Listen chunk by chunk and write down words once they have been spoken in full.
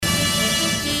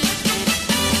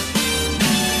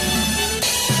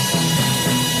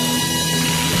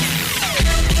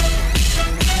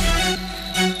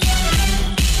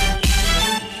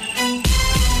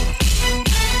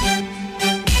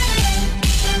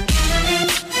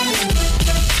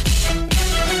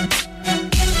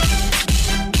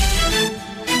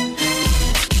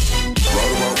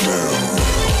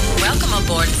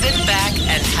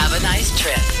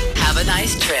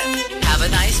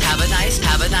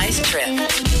nice trip.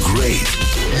 Great.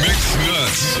 Mixed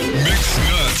nuts. Mixed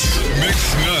nuts.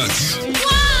 Mixed nuts.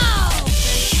 Wow!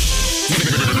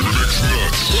 Mixed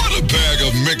nuts. What a bag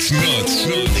of mixed nuts.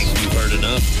 Think we've heard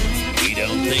enough? We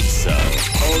don't think so.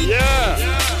 Oh,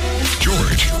 yeah.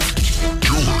 George.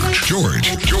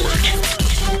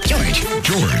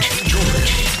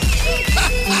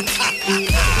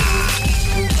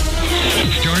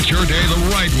 Start your day the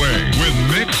right way with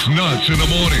Mixed Nuts in the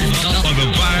morning on the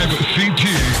Vibe CT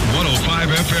 105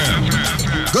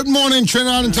 FM. Good morning,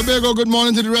 Trinidad and Tobago. Good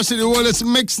morning to the rest of the world. It's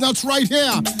Mixed Nuts right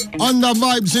here on the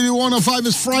Vibe City 105.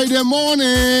 It's Friday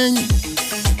morning.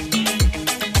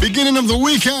 Beginning of the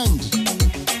weekend.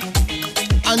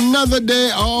 Another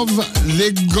day of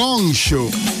the Gong Show.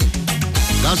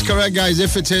 That's correct, guys.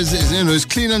 If it is, it's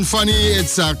clean and funny.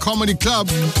 It's a comedy club.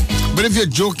 But if your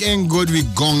joke ain't good, we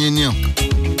gonging you.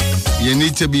 You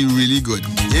need to be really good.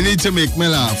 You need to make me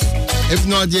laugh. If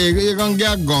not, you're going to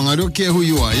get gong. I don't care who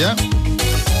you are, yeah?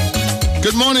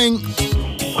 Good morning.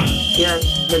 Yes,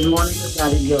 good morning to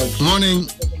Daddy George. Morning.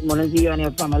 Good morning to you and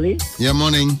your family. Yeah,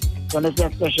 morning. I want to say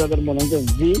a special good morning to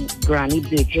V, Granny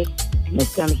Beatrice,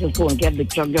 Mr. and Mrs. Phone Cat, the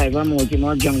truck driver,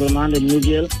 Mortimer, Jungle Man, the New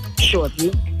Jail,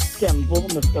 Shorty, Tempo,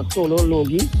 Mr. Solo,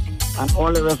 Logie, and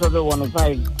all the rest of the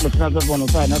 105, listeners of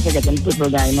 105, not forgetting Triple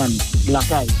Diamond,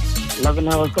 Black Eye. Loving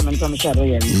how I was coming from Shadow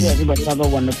here. You see, everybody have a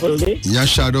wonderful day. Yeah,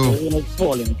 Shadow. It's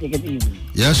falling. Take it easy.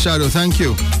 Yeah, Shadow. Thank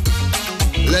you.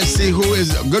 Let's see who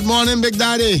is... Good morning, Big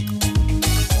Daddy.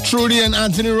 Trudy and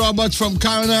Anthony Roberts from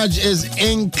Carnage is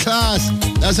in class.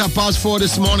 That's our past 4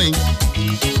 this morning.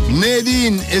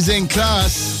 Nadine is in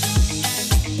class.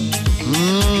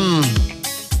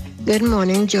 Good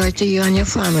morning, George, to you and your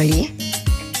family.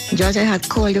 George, I had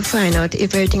called to find out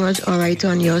if everything was all right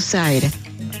on your side.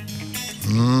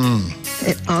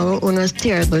 Our own was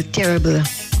terrible.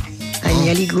 I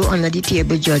nearly go under the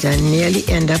table, George. I nearly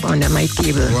end up under my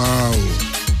table. Wow.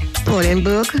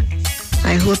 Paulenberg,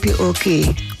 I hope you're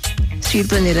okay. Sweet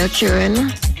Vanilla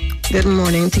children, good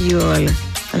morning to you all.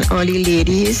 And all the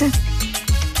ladies,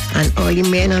 and all the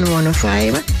men on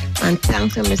 105. And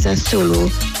thanks to Mr. Solo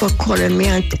for calling me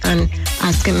and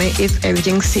asking me if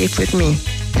everything's safe with me.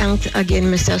 Thanks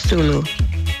again, Mr. Solo.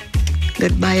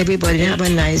 Goodbye, everybody. Have a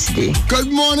nice day.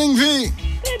 Good morning, V.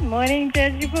 Good morning,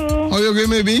 Judge Boo. How you going,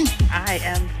 maybe? I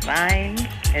am fine.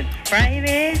 It's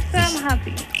Friday, so I'm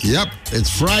happy. Yep, it's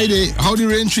Friday. How the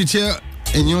rain treat you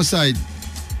in your side?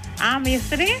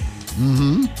 Yesterday?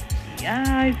 Mm-hmm.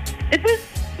 Yeah, it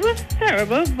was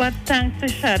terrible, but thanks to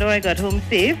Shadow, I got home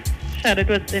safe. Shadow, it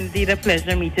was indeed a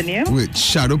pleasure meeting you. Wait,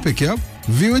 Shadow pick you up?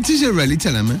 V, what is you really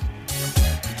telling me?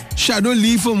 Shadow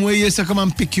leave from where you used to come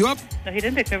and pick you up? No, he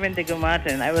didn't pick me up in Digger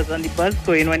Martin. I was on the bus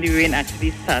going when the rain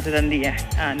actually started on the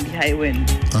high wind.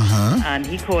 Uh-huh. And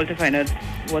he called to find out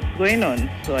what's going on.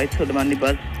 So I told him on the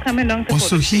bus, coming down to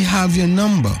so he have your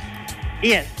number?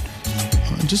 Yes.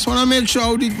 I just want to make sure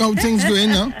how things going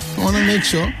now. I want to make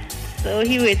sure. So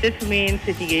he waited for me in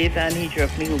City Gate and he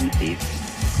dropped me home safe.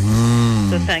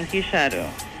 So thank you, Shadow.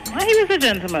 Oh, he was a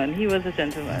gentleman.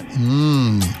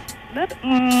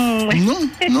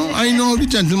 No, I know the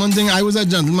gentleman thing. I was a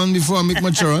gentleman before I make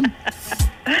my children.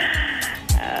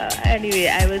 Anyway,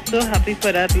 I was so happy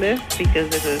for that lift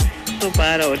because it was so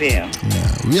bad out here.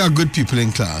 Yeah, we are good people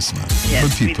in class, man. Yes,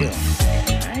 good people. We do.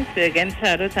 Right, so again,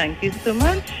 Shadow, thank you so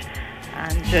much.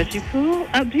 And Judge Pooh,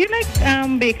 do you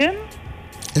like bacon?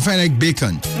 If I like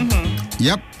bacon? Mm-hmm.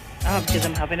 Yep. Because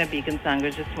I'm having a bacon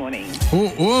sandwich this morning.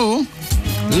 Oh.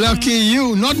 Lucky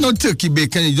you. Not no turkey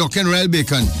bacon, you're talking real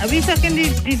bacon. Are we talking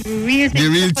the real thing? The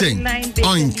real thing.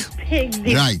 Oink. The pig,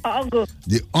 the hog.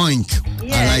 The oink.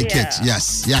 Yeah, I like it.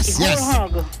 Yes. The whole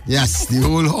hog. Yes, the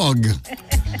whole hog.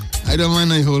 I don't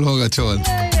mind the whole hog at all.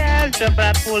 Yeah, I'll drop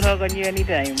that whole hog on you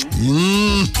anytime.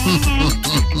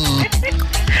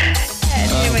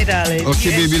 Anyway, my darling.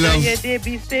 Okay, baby love. Your day,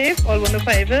 be safe. All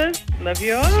 105ers. Love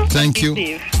you all. Thank you.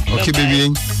 Safe. Okay, Bye-bye.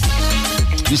 baby.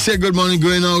 We say good morning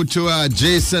going out to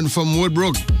Jason from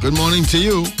Woodbrook. Good morning to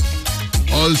you.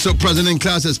 Also present in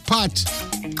class is Pat.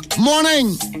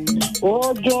 Morning.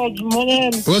 Oh, George,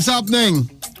 morning. What's happening?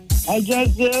 I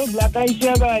just Black Eyes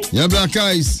here, guys. Yeah, Black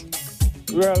Eyes.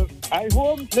 Well, I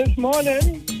home this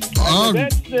morning. Oh,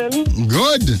 still.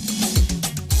 good.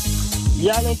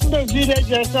 Yeah, listen to the video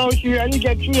just now. She really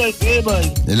get through the table.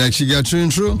 You like she got through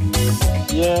and through?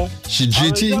 Yeah. She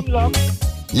GT?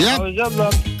 Yep.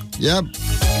 Yep.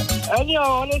 Anyhow, I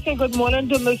want to say good morning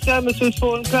to Mr. and Mrs.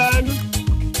 Phone Call.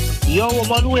 Your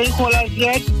woman who ain't call us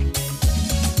yet.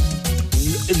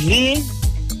 V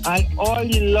and all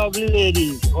the lovely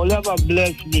ladies. All have a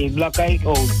blessed day. Black Eyes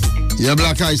out. Yeah,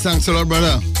 Black Eyes. Thanks a lot,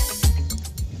 brother.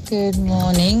 Good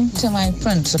morning to my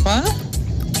principal,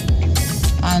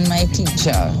 and my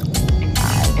teacher.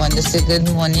 I want to say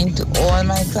good morning to all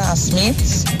my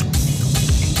classmates.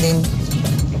 The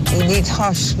Elite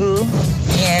Hush School,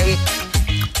 Mary.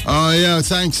 Oh, yeah,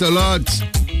 thanks a lot.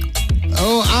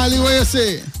 Oh, Ali, what you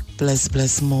say?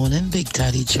 Bless morning, Big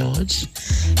Daddy George.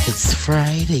 It's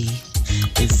Friday.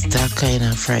 It's that kind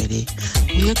of Friday.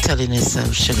 We are telling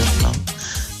yourself, Sugar Plum.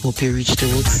 Hope you reach the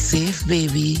work safe,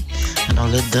 baby. And all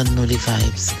that done know the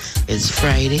vibes. It's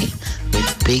Friday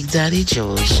with Big Daddy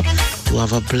George. To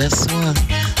have a blessed one.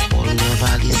 All love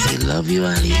Ali. Say love you,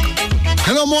 Ali.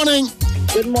 Hello, morning.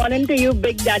 Good morning to you,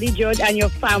 Big Daddy George, and your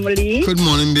family. Good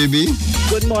morning, baby.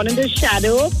 Good morning to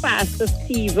Shadow, Pastor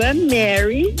Stephen,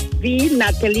 Mary, V,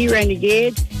 Natalie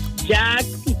Renegade, Jack,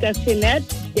 Peter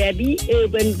Sinet, Debbie,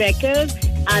 Urban Beckers,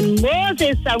 and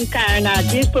Moses from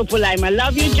Karanajis, Purple Lime. I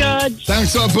love you, George.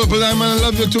 Thanks for Purple Lime, I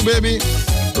love you too, baby.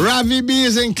 Ravi B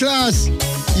is in class.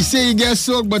 He say he gets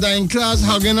soaked, but I'm in class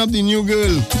hugging up the new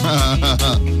girl.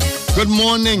 Good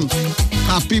morning.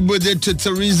 Happy birthday to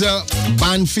Teresa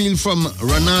Banfield from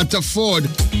Renata Ford.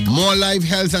 More life,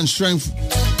 health, and strength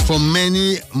for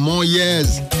many more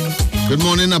years. Good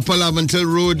morning, Upper Laventil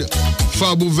Road,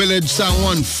 Fabu Village, San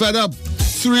Juan. Fed up.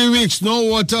 3 weeks, no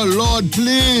water. Lord,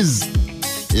 please.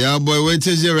 Yeah, boy, wait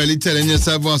till you're really telling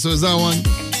yourself what was that one.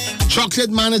 Chocolate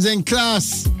Man is in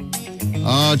class.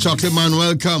 Chocolate Man,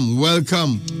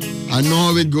 welcome. I know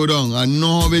how it go down. I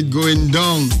know how it going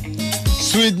down.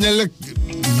 Sweet Nelly.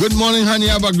 Good morning, honey.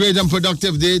 Have a great and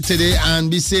productive day today and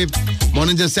be safe.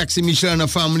 Morning to Sexy Michelle and her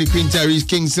family, Queen Therese,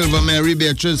 King Silver, Mary,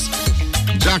 Beatrice,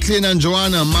 Jacqueline and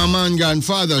Joanna, Mama and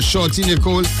Grandfather, Shorty,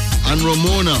 Nicole, and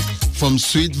Ramona from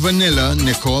Sweet Vanilla,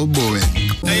 Nicole Bowen.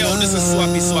 Hey, yo, this is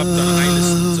Swappy Swapton and I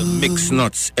listen to Mix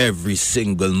Nuts every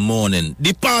single morning.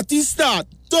 The party start.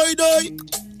 Doi.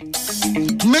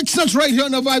 Mix Nuts right here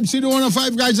on the Vibe City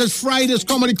 105, guys. It's Friday's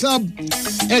Comedy Club.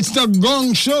 It's the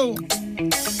Gong Show.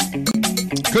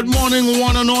 Good morning,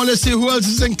 one and all. Let's see who else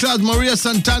is in class. Maria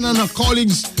Santana and her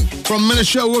colleagues from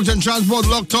Ministry of Works and Transport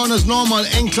locked on as normal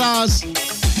in class.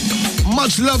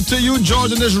 Much love to you,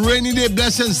 George, on this rainy day.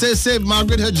 Bless and stay safe,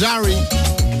 Margaret Hajari.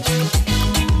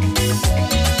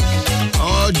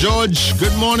 Oh, George,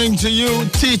 good morning to you.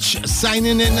 Teach,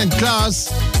 signing in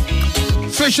class.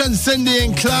 Fish and Cindy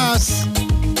in class.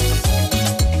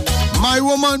 My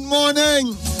woman,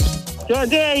 morning.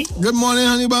 Georgie. Good morning,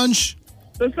 honey bunch.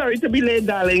 So sorry to be late,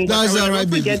 darling. That's all right,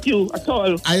 baby. Forget you at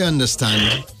all. I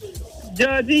understand.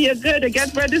 Georgie, you're good. I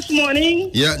get ready this morning.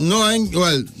 Yeah, no,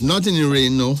 not in the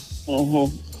rain, no.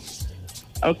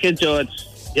 Okay, George.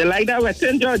 You like that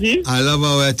wetting, Georgie? I love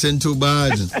our wetting too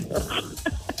bad.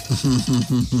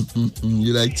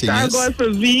 You like things? Thank God for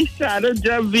V, Shadow,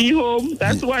 Job V home.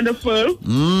 That's wonderful.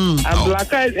 And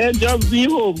Black Eyes Job V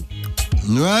home.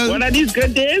 Well, one of these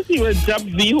good days, he will drop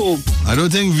V home. I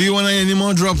don't think V want any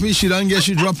more drop me. She don't get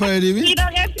she drop already. She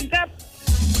don't get she drop.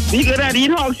 V good at eat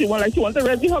hog. She want a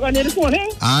red hog on there this morning.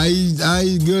 I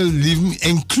girl, leave me,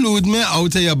 include me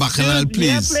out of your bacchanal,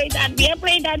 please. Play that,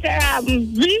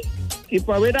 V. Keep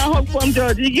away that hog from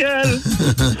Georgie, girl.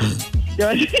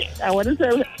 Georgie, I want to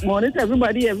say morning to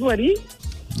everybody.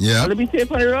 Yeah. I'll be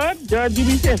safe on the road. George, you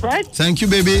be safe, right? Thank you,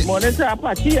 baby. Morning to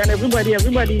Apache and everybody,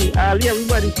 Ali,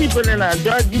 everybody, people in there.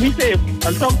 George, you be safe.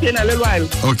 I'll talk to you in a little while.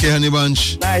 Okay, honey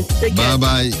bunch. Nice. Take care.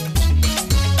 Bye-bye.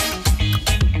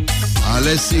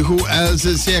 Let's see who else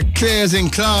is here. Claire's in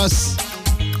class.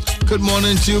 Good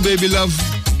morning to you, baby love.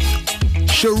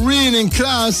 Shireen in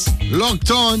class, locked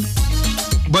on.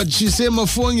 But she said my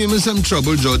phone gave me some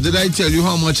trouble, George. Did I tell you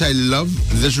how much I love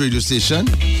this radio station?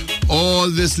 All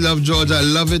this love, George. I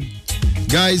love it.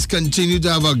 Guys, continue to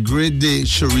have a great day,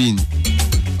 Shireen.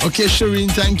 Okay,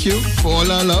 Shireen, thank you for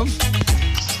all our love.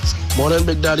 Morning,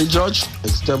 Big Daddy George.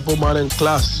 It's Temple Man in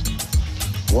class.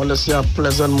 Want to say a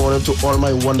pleasant morning to all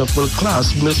my wonderful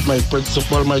classmates, my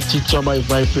principal, my teacher, my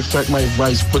vice prefect, my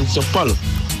vice principal.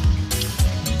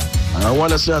 And I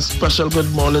want to say a special good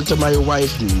morning to my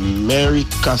wife, Mary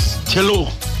Castillo.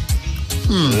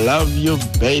 Love you,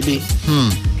 baby.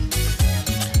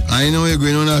 I know where you're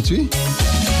going on that way.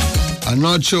 I'm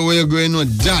not sure where you're going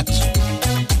with that.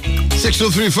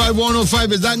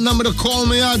 603-5105 is that number to call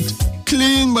me at.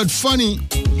 Clean but funny.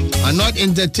 And not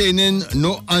entertaining,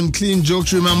 no unclean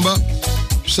jokes, remember?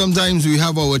 Sometimes we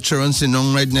have our children sitting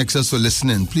down right next to us for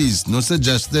listening. Please, no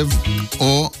suggestive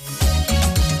or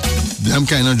them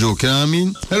kind of joke, you know what I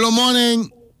mean? Hello,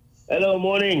 morning. Hello,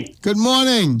 morning. Good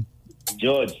morning.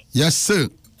 George. Yes, sir.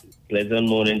 Pleasant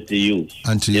morning to you.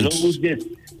 And to you. You know who's this?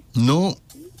 No.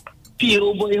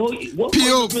 P.O. boy. What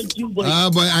P.O. You, boy?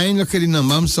 Boy, I ain't looking at the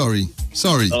number. I'm sorry.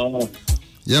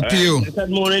 Yeah, P.O. Right. Good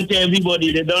morning to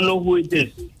everybody. They don't know who it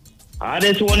is.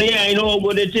 This one here, I know who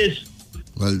it is.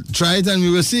 Well, try it and we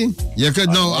will see. You could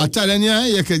know, I'm telling you,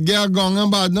 you could get a gong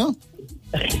and bad, no?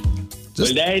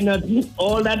 Well, there is not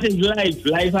all that is life.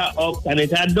 Life are up and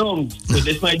it are down. So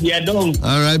this might be a down.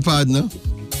 All right, partner.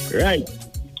 Right.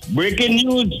 Breaking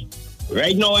news.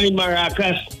 Right now in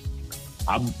Maracas,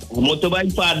 a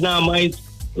motorbike partner of mine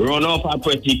run off a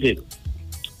precipice.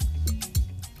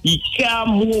 He can't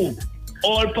move.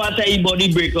 All parts of his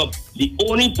body break up. The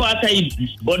only part of his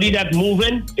body that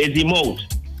moving is the mouth.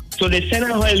 So they send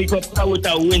a helicopter with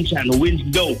a winch and winch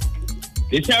down.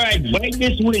 They say, all right, bite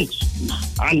this winch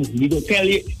and we go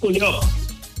pull you up.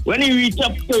 When he reach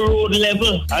up to road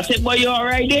level, I said, boy, you all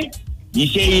right there? He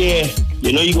say, yeah.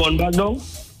 You know you going back down?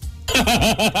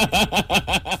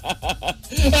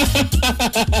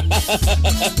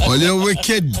 Oh, you're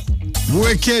wicked.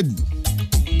 Wicked.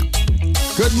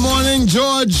 Good morning,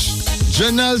 George.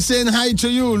 Janelle saying hi to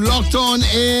you. Locked on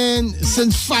in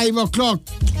since 5 o'clock.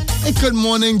 Hey, good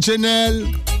morning,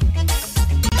 Janelle.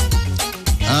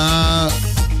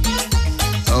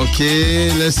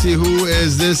 Okay, let's see who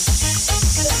is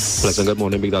this. Pleasant good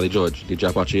morning, Big Daddy George. DJ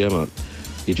Apache here, man.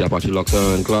 DJ Apache locked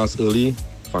on in class early.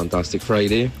 Fantastic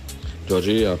Friday.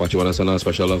 Georgie, Apache want to send a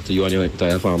special love to you and your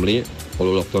entire family. All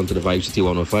locked on to the Vibe City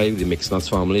 105, the Mix Nuts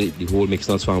family, the whole Mix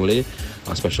Nuts family.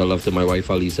 A special love to my wife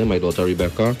Alisa, my daughter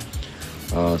Rebecca.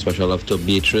 Special love to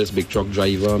Beatrice, Big Truck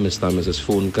Driver, Mr. and Mrs.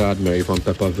 Phone Card, Mary from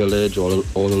Pepper Village, all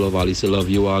the love, Alisa, love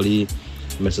you, Ali,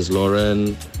 Mrs.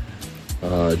 Lauren,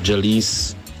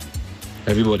 Jalice,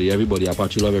 everybody,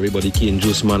 Apache love everybody, Keen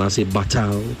Juice, man, I say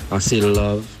battle, I say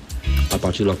love,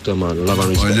 Apache locked on, man, love and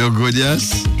respect. Oh, you're good,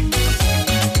 yes?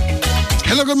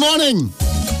 Hello, good morning.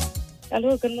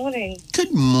 Hello, good morning.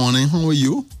 Good morning, how are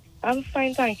you? I'm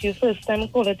fine, thank you. First time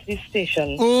caller to this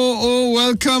station. Oh,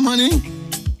 welcome, honey.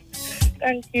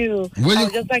 Thank you. I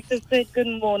would just like to say good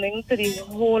morning to the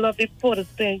whole of the Port of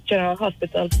Spain General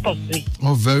Hospital family.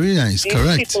 Oh, very nice, These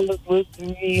correct. people have worked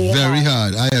really Very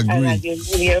hard, I agree. And I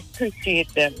really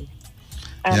appreciate them.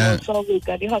 And Yeah. also work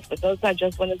at the hospitals. I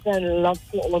just want to send love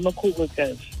to all my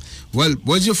co-workers. Well,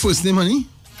 what's your first name, honey?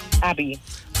 Abby.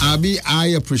 Abby, I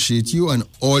appreciate you and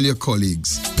all your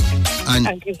colleagues. And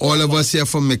Thank you so all of much. us here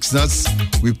from Mix Nuts,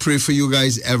 we pray for you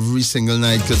guys every single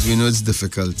night because we know it's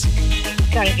difficult.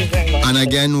 Thank you very much. And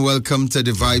again, welcome to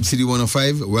the Vibe City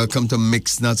 105. Welcome to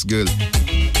Mix Nuts, girl.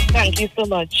 Thank you so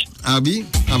much. Abby,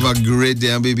 have a great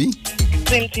day, baby.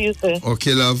 Same to you, sir.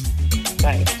 Okay, love.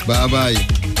 Bye. Bye-bye.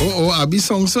 Oh, Abby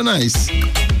song so nice.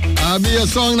 Abby, your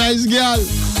song nice, girl.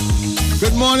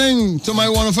 Good morning to my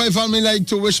 105 family. Like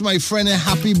to wish my friend a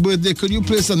happy birthday. Could you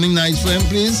play something nice for him,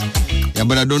 please? Yeah,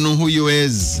 but I don't know who you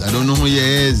is. I don't know who you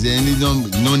is. You ain't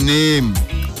no name.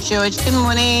 George, good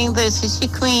morning. This is your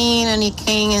queen and your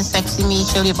king and sexy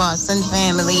Michelle, your Boston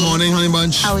family. Good morning, honey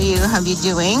bunch. How are you? How you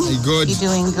doing? Good. You're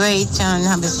doing great. And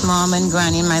have his mom and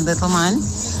granny and my little man.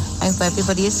 I hope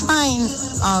everybody is fine.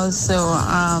 Also,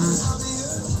 I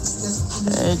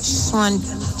just want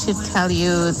to tell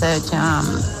you that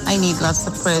I need lots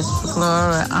of prayers for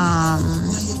Gloria.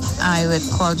 I would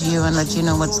call you and let you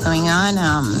know what's going on.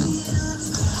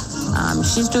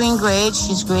 She's doing great.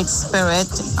 She's great spirit.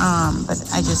 But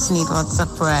I just need lots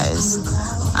of prayers.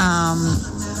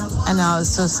 And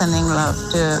also sending love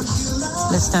to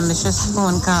Mr. and Mrs.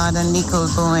 Phone Card and Nicole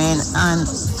Bowen and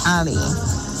Ali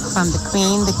from the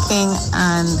Queen, the King,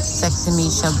 and Sexy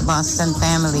Misha Boston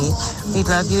family. We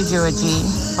love you, Georgie.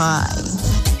 Bye.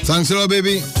 Thanks a lot,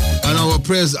 baby. And our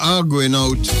prayers are going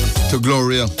out to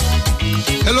Gloria.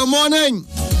 Hello, morning.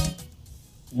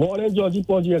 Morning, Georgie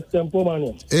Poggi, Extempo,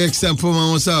 man. Hey, Extempo,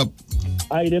 man, what's up?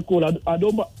 I dey cool. I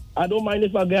don't mind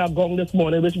if I get a gong this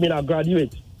morning, which means I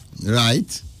graduate.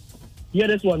 Right. Hear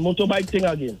this one, motorbike thing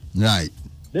again. Right.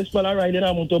 This fella riding a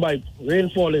motorbike, rain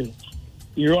falling.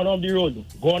 He run off the road,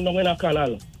 going down in a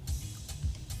canal.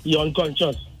 He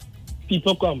unconscious.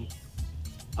 People come.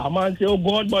 A man say, oh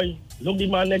God, boy, look the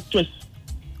man neck twist.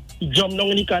 He jump down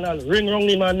in the canal, ring round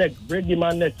the man neck, break the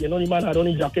man neck. You know the man had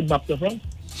only jacket back to front.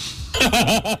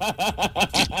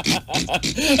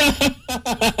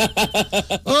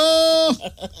 Oh,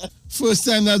 first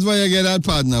time, that's why I get that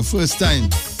partner. First time.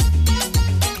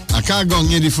 I can't go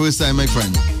in the first time, my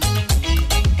friend.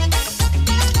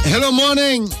 Hello,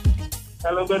 morning.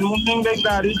 Hello, good morning, Big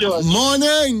Daddy George.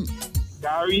 Morning.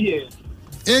 Gary here.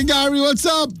 Hey, Gary, what's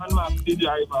up? I'm the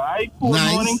driver. Hi, good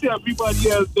Nice. morning to everybody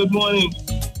else. Good morning.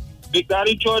 Big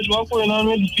Daddy George, what's going on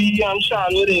with V and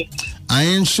Charlotte? I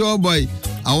ain't sure, boy.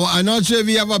 I'm not sure if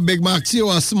you have a big maxi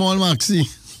or a small maxi.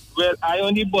 Well, I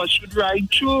only bus should ride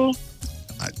through.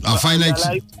 I find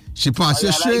like she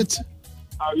passes straight.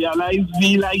 I realize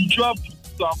V like drop,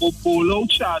 so I go pull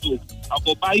out shadow. I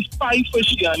go buy 5 for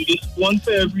she and this 1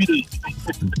 for every day.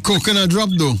 Coconut drop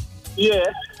though. Yeah.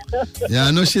 Yeah,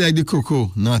 I know she like the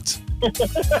cocoa, not.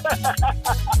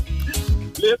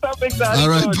 Later, Big Daddy. All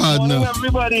right, Good partner. morning,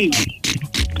 everybody.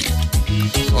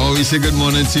 Oh, we say good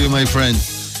morning to you, my friend.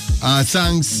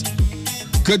 Thanks.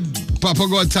 Good, Papa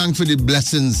God, thanks for the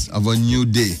blessings of a new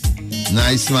day.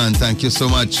 Nice, man. Thank you so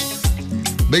much.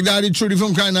 Big Daddy Trudy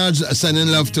from Carnage sending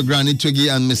love to Granny Twiggy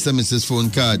and Mr. and Mrs. Phone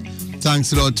Card.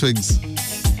 Thanks a lot, Twigs.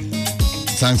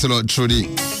 Thanks a lot,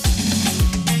 Trudy.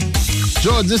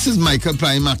 George, this is Michael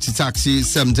Prime Maxi Taxi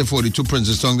 7042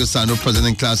 Princess Strong, the son of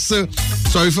President Class. Sir,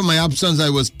 sorry for my absence. I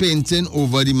was painting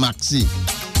over the Maxi.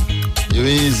 You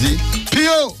easy?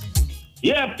 P.O.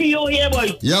 Yeah, P.O. here,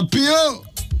 boy. Yeah, P.O.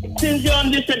 Since you're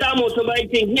on this set of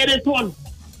motorbike thing, hear this one.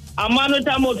 A man with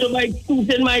a motorbike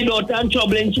shooting my daughter and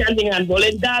troubling, chanting and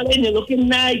calling, darling, you're looking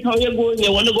nice. How you going?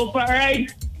 You want to go for a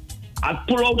ride? I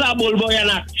pull out a bull boy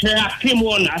and I track him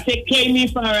one. I say, carry me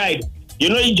for a ride. You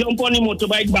know, he jump on the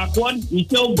motorbike backward. He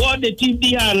say, oh God, they keep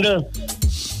the handle.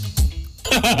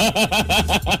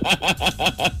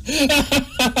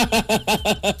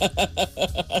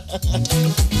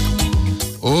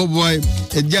 Oh boy,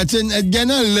 it's getting a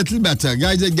little better.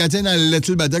 Guys, it's getting a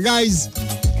little better. Guys,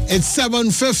 it's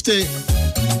 7:50.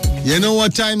 You know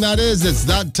what time that is? It's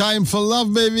that time for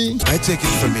love, baby. I take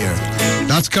it from here.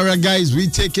 That's correct, guys. We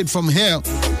take it from here.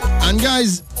 And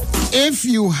guys, if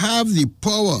you have the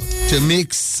power to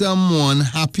make someone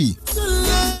happy,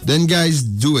 then guys,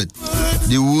 do it.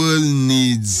 The world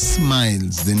needs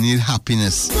smiles. They need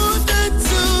happiness.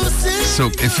 So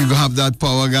if you have that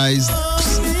power, guys,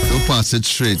 don't pass it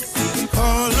straight.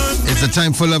 It's a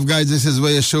time for love, guys. This is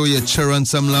where you show your children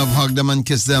some love, hug them and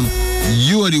kiss them.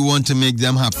 You are the one to make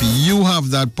them happy. You have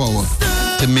that power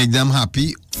to make them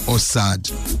happy or sad.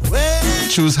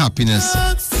 Choose happiness.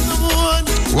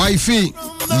 Wifey,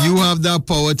 you have that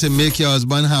power to make your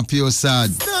husband happy or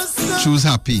sad. Choose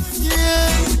happy.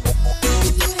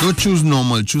 Don't choose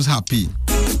normal, choose happy.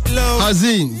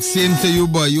 Hazi, same to you,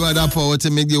 boy. You have that power to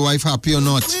make the wife happy or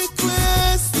not.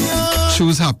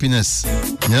 Choose happiness.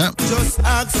 Yeah?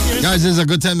 Guys, this is a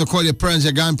good time to call your parents,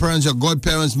 your grandparents, your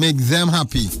godparents. Make them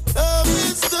happy.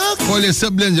 Call your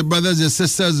siblings, your brothers, your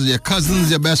sisters, your cousins,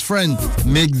 your best friend.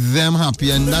 Make them happy,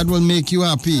 and that will make you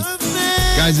happy.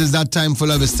 Guys, it's that time for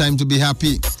love. It's time to be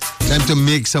happy. Time to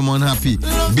make someone happy.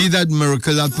 Be that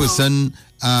miracle that person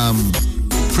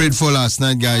prayed for last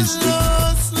night, guys.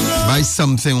 Buy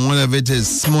something, whatever it is,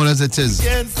 small as it is,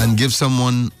 and give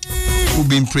someone who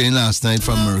been praying last night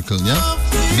for a miracle, yeah?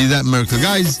 Be that miracle.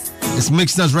 Guys, it's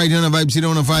Mixed Nuts right here on the Vibe City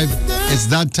 105. It's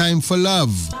that time for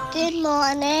love. Good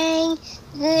morning.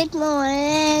 Good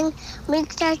morning.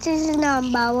 Mixed Nuts is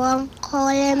number one. Call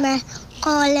him.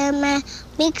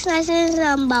 Mixed Nuts is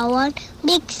number one.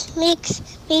 Mixed Nuts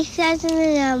is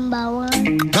number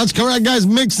one. That's correct, guys.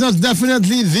 Mixed Nuts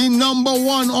definitely the number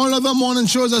one. All other morning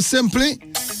shows are simply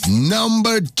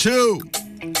number two.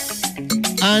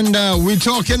 And we're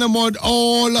talking about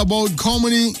all about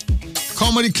comedy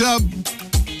club,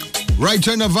 right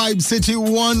here in the Vibe City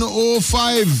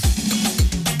 105.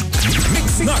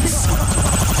 Mixed Nuts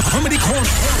Comedy Corner.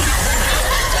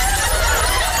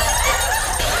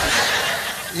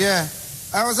 Yeah,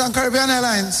 I was on Caribbean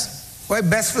Airlines. Boy,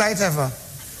 best flight ever.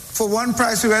 For one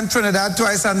price, we went Trinidad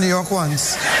twice and New York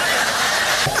once.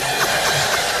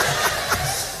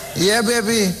 Yeah,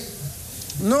 baby.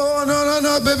 No,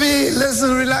 baby.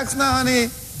 Listen, relax now, honey.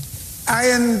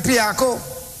 I in Piaco.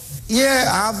 Yeah,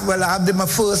 I have my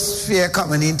first fare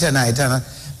coming in tonight. And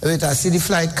wait, I see the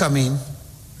flight coming.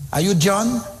 Are you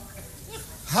John?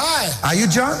 Hi. Are you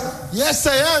John? Yes,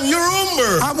 I am. You're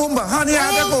Umber. I'm Umber. Honey,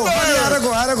 I had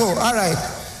to go. All right.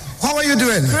 How are you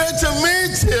doing? Great to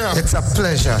meet you. It's a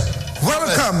pleasure.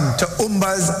 Welcome to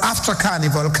Umber's After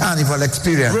Carnival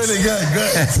experience. Really good.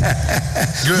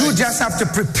 You just have to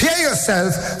prepare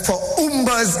yourself for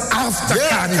Umber's After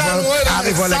Carnival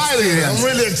experience. I'm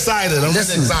really excited.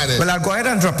 Well, I'll go ahead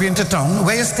and drop you into town.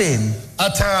 Where you staying?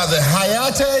 At the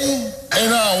Hyatt in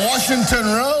Washington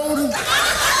Road.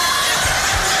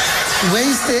 Where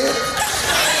you stay?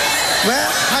 Where?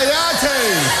 Hyatt.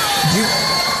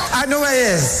 I know where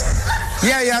it is.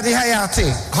 Yeah, the Hyatt.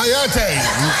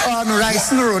 On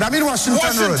Ryson Road. I mean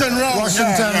Washington Road.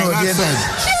 Washington Road.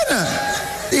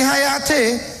 The Hyatt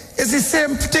is the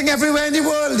same thing everywhere in the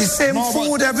world. The same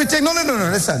food, everything. No,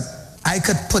 listen. I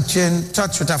could put you in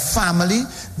touch with a family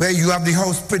where you have the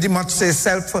house pretty much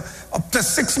sell for up to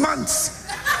 6 months.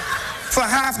 For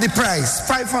half the price.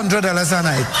 $500 a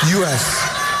night.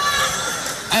 US.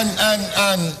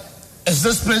 And Is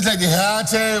this place like the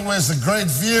Hayate where it's a great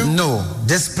view? No,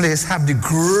 this place have the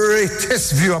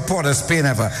greatest view of Port of Spain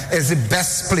ever. It's the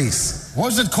best place.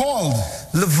 What's it called?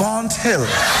 Levant Hill.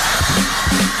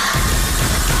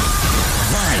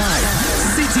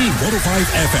 City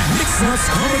 105 FM. Mix Nuts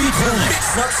Comedy Corner.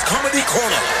 Mix Nuts Comedy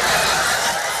Corner.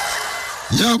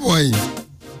 Yeah, boy.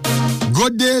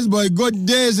 Good days, boy. Good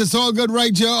days. It's all good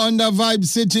right here on the Vibe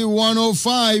City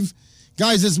 105.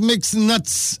 Guys, it's Mix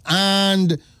Nuts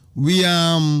and we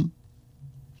and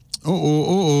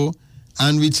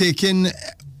we taking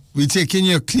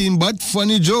your clean but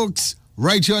funny jokes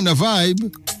right here on the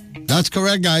Vibe. That's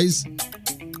correct, guys.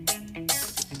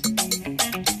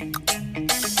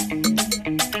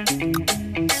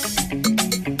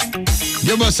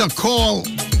 Give us a call.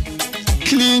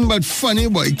 Clean but funny,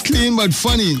 boy. Clean but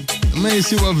funny. Let me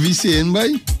see what we saying,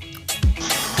 boy.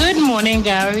 Good morning,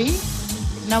 Gary.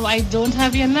 Now, I don't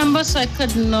have your number, so I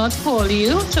could not call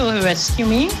you to rescue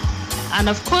me. And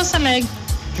of course, I like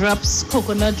drops,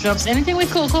 coconut drops, anything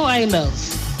with cocoa, I love.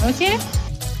 Okay?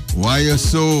 Why you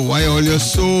so? Why all you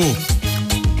so?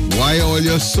 Why all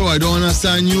you so? I don't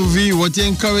understand you, V. What you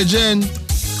encouraging?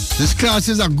 This class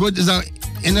is an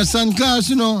innocent class,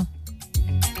 you know.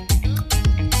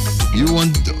 You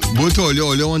want, both all you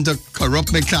want to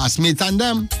corrupt my classmates and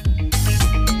them.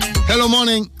 Hello,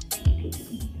 morning.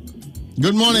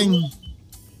 Good morning.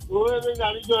 Wait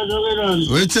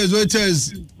is.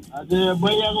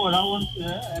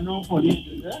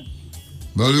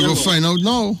 Well, we go find out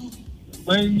now.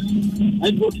 I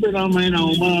go to the mine now,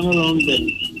 man, along there.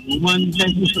 Woman,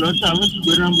 like you should have to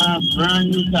go a brand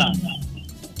new car.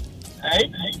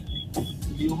 Right?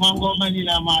 You man go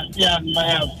Manila Marcia and buy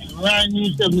a brand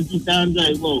new 70,000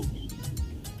 drive.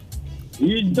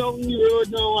 You don't know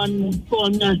no one call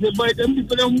me and say, boy, them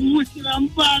people are wicked and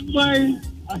bad, boy.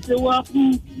 I say, what?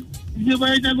 You say,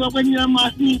 boy, they go Manila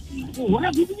Marcia. What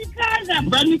happened to the car? That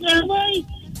brand new car, boy?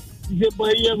 You say,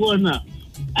 boy, you're going now.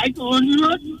 I go on the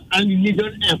road and you need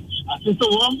an F. I said, so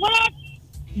what?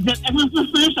 He said, if it's the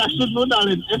first, I should know,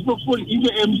 darling. F for full,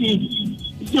 even empty.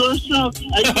 It's your show.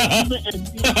 I go even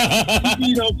empty.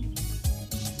 You know.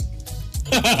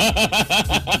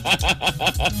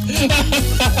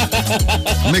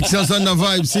 Mix us on the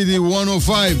Vibe City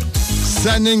 105.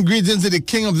 Sending greetings to the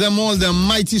king of them all, the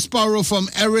mighty Sparrow from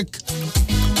Eric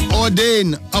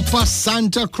Ordain, Upper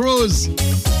Santa Cruz.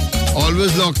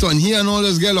 Always locked on. He and all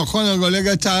those girls lock on and go like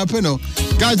a tie up, you know.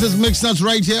 Guys, this Mix Nuts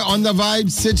right here on the Vibe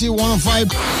City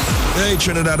 105. Hey,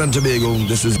 Trinidad and Tobago,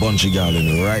 this is Bunchy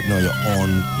Garland. Right now you're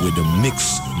on with the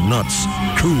Mix Nuts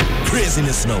crew.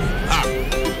 Craziness now.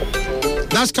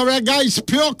 That's correct, guys.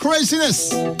 Pure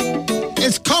craziness.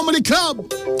 It's Comedy Club,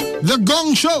 The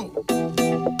Gong Show.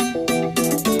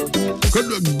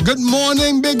 Good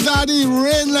morning, Big Daddy.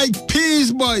 Rain like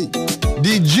peas, boy.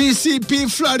 The GCP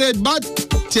flooded, but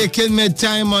taking my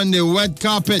time on the wet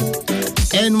carpet.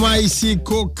 NYC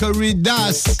Cookery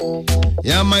Das.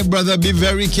 Yeah, my brother, be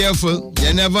very careful.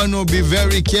 You never know, be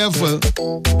very careful.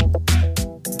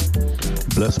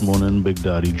 Blessed morning, Big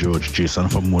Daddy George. Jason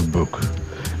from Woodbrook.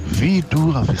 V,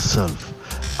 do have yourself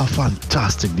a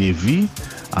fantastic day, V.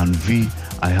 And V,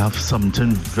 I have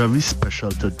something very special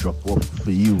to drop off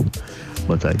for you.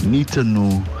 But I need to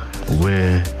know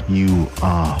where you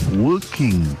are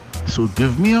working. So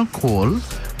give me a call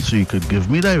so you could give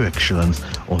me directions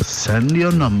or send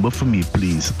your number for me,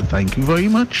 please. Thank you very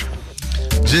much.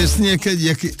 Jason, you could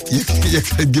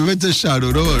give it to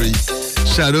Shadow, don't worry.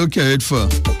 Shadow carry it for.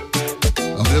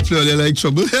 I'm going to play all you like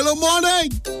trouble. Hello,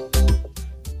 morning.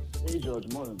 Hey, George,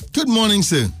 morning. Good morning,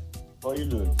 sir. How you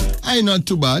doing? I not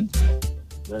too bad.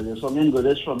 Well, there's something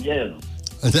good from here, you know.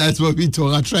 That's what we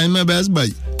talk. I'm trying my best, boy.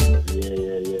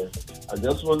 Yeah. I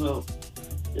just want to,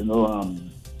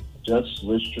 just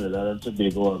wish Trinidad and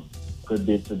Tobago a good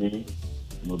day today.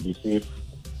 Be safe.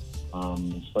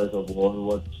 In spite of all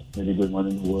what may be going on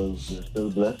in the world, we're still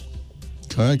blessed.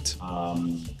 Correct.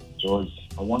 George,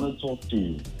 I want to talk to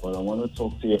you, but I want to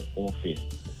talk to you off air.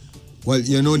 Well,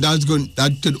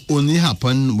 that could only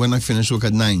happen when I finish work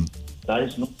at 9. That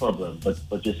is no problem.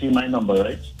 But you see my number,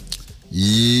 right?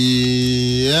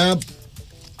 Yep.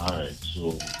 All right.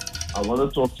 So I want to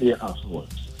talk to you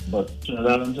afterwards. But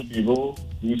Trinidad and Tobago,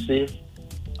 be safe.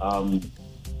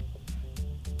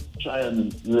 Try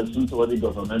and listen to what the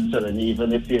government telling you,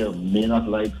 even if you may not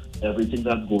like everything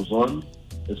that goes on.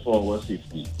 It's for our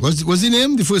safety. What's the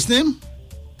name? The first name?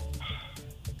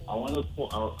 I don't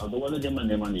want to get my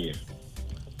name on the air.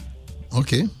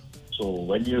 Okay. So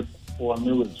when you call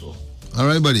me, will so. All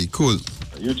right, buddy. Cool.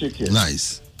 You take care.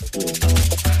 Nice.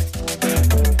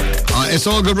 It's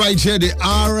all good right here. The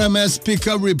RMS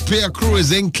Pickup Repair Crew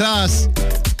is in class.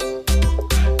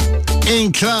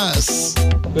 in class.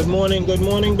 Good morning,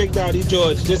 Big Daddy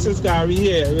George. This is Gary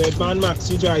here, Redman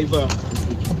Maxi driver.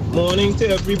 Morning to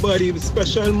everybody.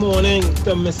 Special morning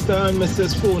to Mr. and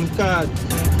Mrs. Phone Card.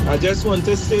 I just want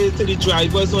to say to the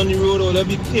drivers on the road, oh,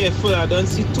 be careful. I don't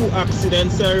see 2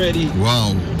 accidents already.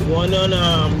 Wow. One on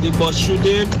the bus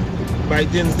route by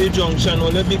Dinsday Junction.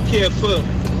 Oh, be careful.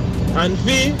 And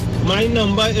V, my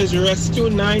number is Rescue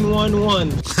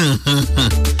 911.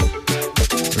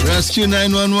 Rescue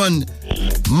 911.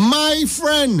 My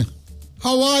friend,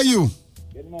 how are you?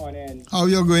 Good morning. How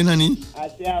you going, honey? I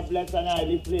say I'm blessed and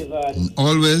highly flavored.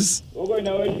 Always. We're going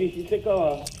to be sick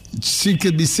or? She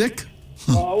could be sick?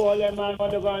 All them man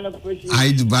want to go and look for she.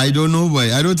 I don't know,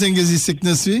 boy. I don't think it's a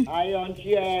sickness, we. I don't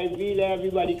care. I feel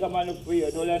everybody come and look for you.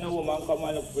 Don't let no woman come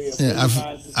and look for you. Yeah,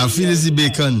 I feel it's the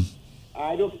bacon.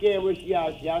 I don't care what she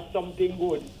has. She has something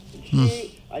good.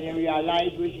 She, and you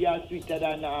realize what she has sweeter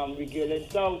than the girl in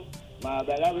South. My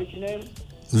Bella, what's your name?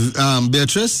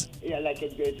 Beatrice? Yeah, like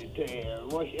it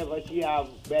whatever she have,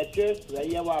 Beatrice. Where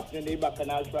you have after the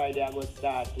Bacchanal Friday, I go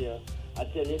start here. I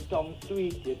tell you, tongue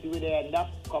sweet. You see where they end up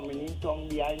coming in tongue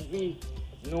behind V.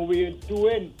 No way you're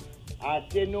doing. I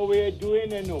say no way you're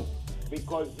doing, you know.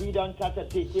 Because we don't have to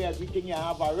take away everything you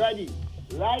have already.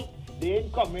 Right? They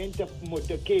ain't coming to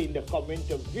motorcade, they coming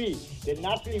to V. They're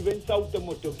not leaving south to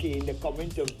motorcade, they coming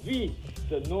to V.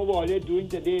 So know what they're doing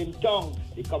today in tongue.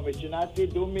 The commissioner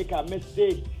said don't make a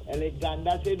mistake.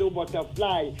 Alexander said don't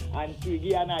butterfly. And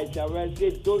Twiggy and Isabel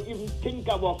said don't even think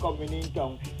about coming in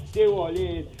tongue. Stay all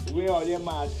is, wear all your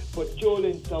mask, patrol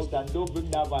in south and don't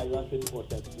bring that virus in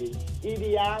Port of Spain.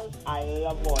 Ideal, I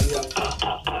love all you.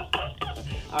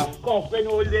 I'm coughing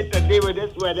all day today with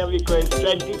this weather because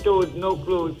 20 toes, no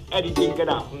clothes, anything can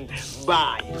happen.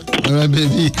 Bye. All right,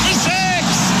 baby.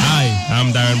 Hi,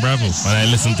 I'm Darren Bravo, and I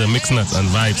listen to Mix Nuts on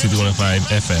Vibe City 105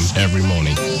 FM every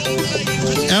morning.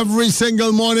 Every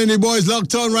single morning, the boys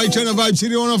locked on right here on Vibe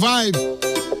City 105.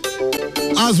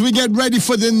 As we get ready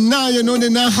for the now, you know the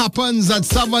now happens at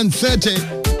 7:30.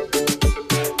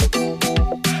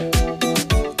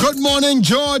 Good morning,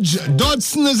 George.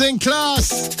 Dodson is in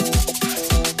class.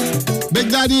 Big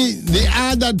Daddy, the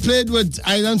ad that played with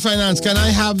Island Finance, can I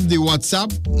have the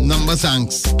WhatsApp number?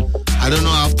 Thanks. I don't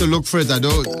know, I have to look for it.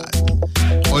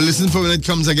 Or listen for when it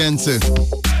comes again, sir.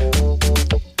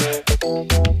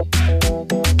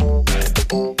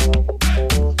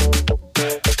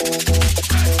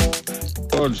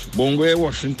 Bongo,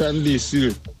 Washington,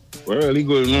 D.C. We're really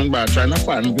going on by trying to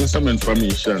find some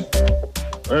information.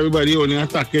 Everybody only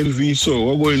attacking V, so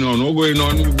what's going on? What's going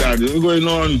on with that? What's going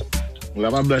on? We'll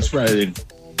have a blessed Friday.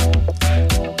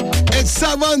 It's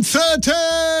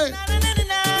 7:30.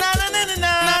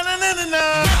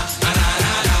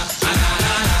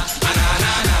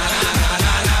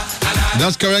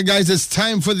 That's correct, guys. It's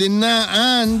time for the na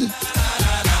and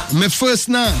my first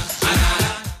na.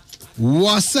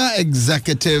 Wassa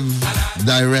executive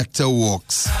director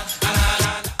walks,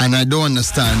 and I don't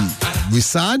understand. We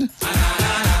sad?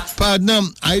 Partner,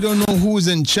 I don't know who's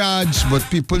in charge, but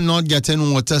people not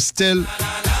getting water still.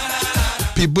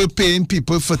 People paying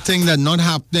people for things that not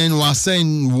happening. Wassa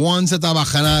in one set of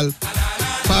Bacchanal.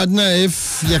 Partner,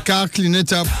 if you can't clean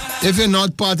it up, if you're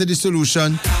not part of the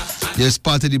solution, you're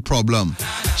part of the problem.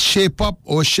 Shape up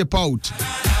or ship out.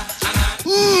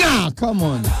 Nah, come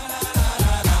on.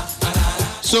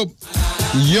 So,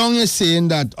 Young is saying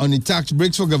that on the tax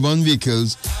breaks for government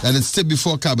vehicles, that it's still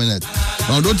before cabinet.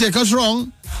 Now, don't take us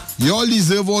wrong. You all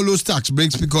deserve all those tax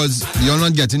breaks because you're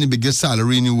not getting the biggest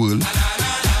salary in the world.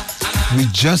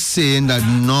 We're just saying that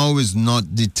now is not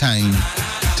the time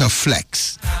to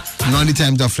flex. Not the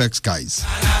time to flex, guys.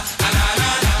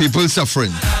 People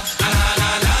suffering.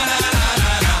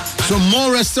 So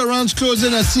more restaurants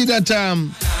closing. I see that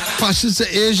Passes to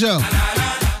Asia,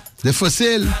 they're for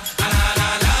sale.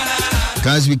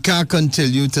 Guys, we can't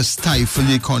continue to stifle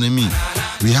the economy.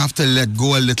 We have to let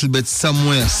go a little bit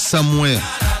somewhere. So,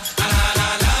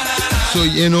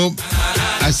 you know,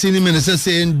 I seen the minister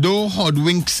saying, do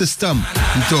hoodwink system.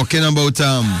 He's talking about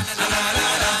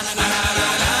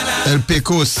El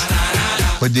Pecos.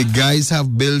 But the guys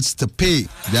have bills to pay.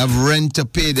 They have rent to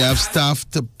pay. They have staff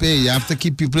to pay. You have to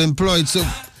keep people employed. So,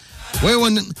 what do you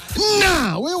want them?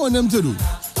 What do you want them to do?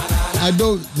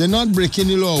 They're not breaking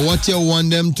the law. What you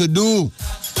want them to do?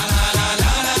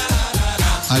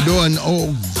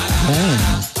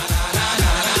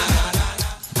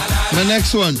 My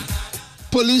next one.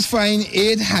 Police find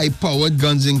 8 high-powered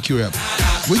guns in Europe.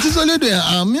 Which is only doing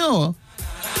army,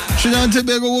 Trinidad and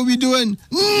Tobago, what we doing?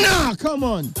 Nah, come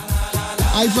on.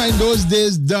 I find those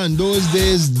days done.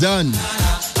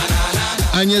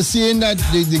 And you're seeing that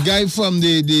the guy from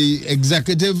the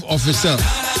executive officer,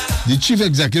 The chief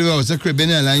executive officer,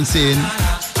 Caribbean Airlines, saying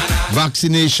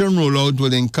vaccination rollout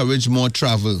will encourage more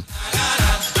travel.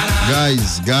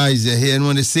 Guys, you're hearing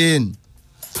what they're saying?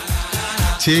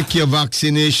 Take your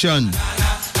vaccination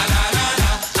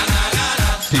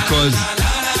because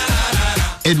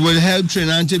it will help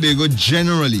Trinidad and Tobago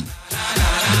generally,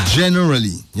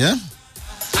 yeah?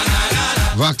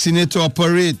 Vaccinate to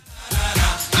operate.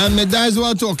 And that's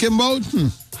what I'm talking about.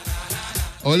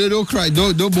 Although don't cry,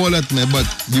 don't bawl at me, but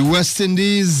the West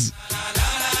Indies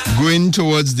going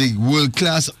towards the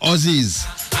world-class Aussies.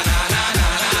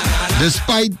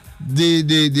 Despite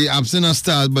the absence of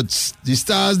stars, but the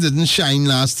stars didn't shine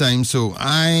last time, so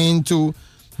I ain't too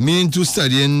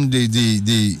studying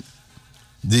the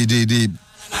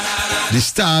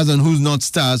stars and who's not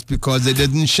stars because they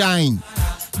didn't shine.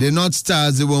 They're not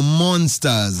stars, they were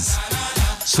monsters.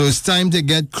 So it's time to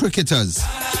get cricketers.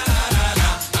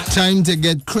 Time to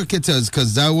get cricketers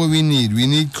because that's what we need. We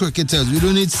need cricketers. We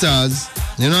don't need stars.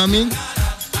 You know what I mean?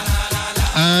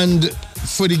 And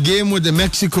for the game with the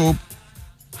Mexico,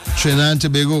 Trinidad and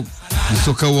Tobago, the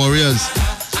Soca Warriors,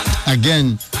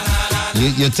 again,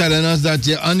 you're telling us that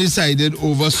you're undecided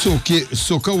over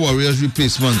Soca Warriors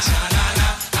replacements.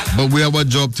 But we have a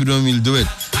job to do and we'll do it.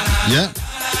 Yeah?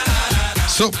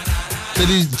 So,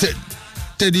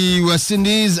 to the West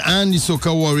Indies and the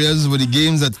Soca Warriors were the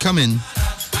games that come in.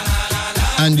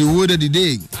 And the word of the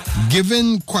day,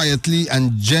 given quietly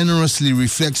and generously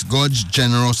reflects God's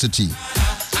generosity.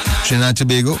 Trinidad and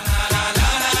Tobago,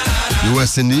 the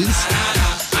West Indies,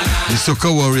 the Soca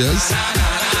Warriors,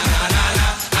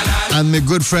 and my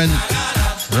good friend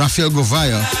Rafael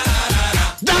Govaya.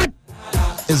 That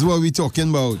is what we're talking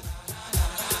about.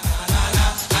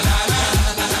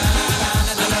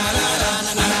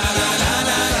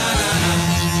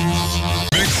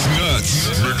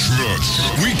 Mix Nuts.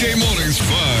 Weekday mornings 5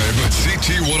 at CT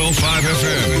 105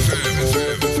 FM.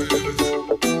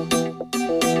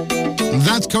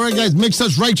 That's correct, guys. Mix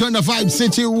Nuts right on the Vibe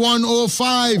City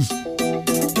 105.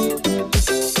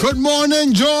 Good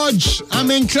morning, George.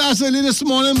 I'm in class early this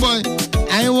morning, but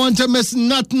I ain't want to miss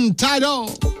nothing. Title.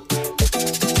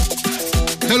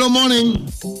 Hello, morning.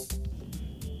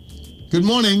 Good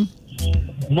morning.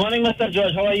 Morning, Mr.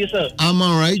 George. How are you, sir? I'm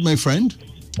all right, my friend.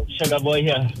 Sugar boy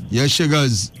here. Yes,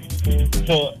 Sugars.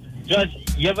 So, George,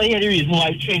 you ever hear the reason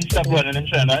why trains stop running in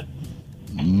Trinidad?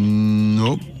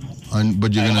 Nope.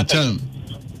 But you're going to tell him.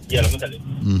 Yeah, let me tell you.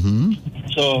 Mm-hmm.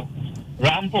 So,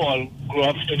 Ram Paul grew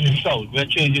up in the south where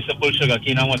trains used to pull sugar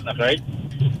cane and whatnot, right?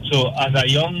 So, as a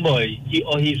young boy,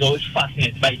 he's always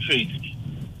fascinated by trains.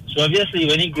 So, obviously,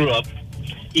 when he grew up,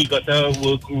 he got to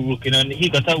work working on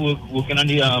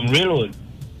the railroad.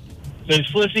 So, his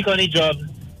first week on the job,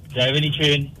 driving the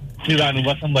train, he ran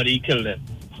over somebody, he killed him.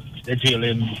 They jailed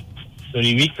him. So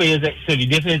the day for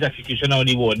his execution, now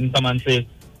the warden come and say,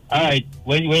 alright,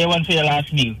 where you want for your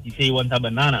last meal? He say you want a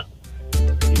banana.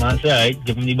 The man say, alright,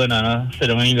 give him the banana, sit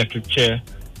down on the electric chair,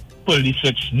 pull the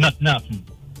switch, nothing happened.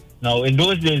 Now in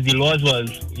those days the laws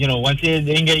was, once you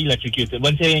didn't get electrocuted,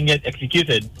 once you didn't get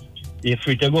executed, you're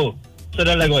free to go. So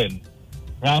they let go him.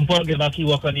 Ram Paul get back, he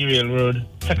walk on the railroad.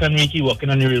 Second week he walking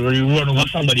on the railroad, he run over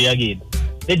somebody again.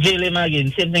 They jail him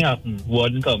again, same thing happened.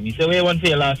 Warden come. He said, where you want for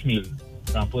your last meal?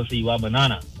 Ram Paul say, you want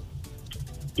banana.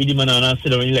 Eat the banana,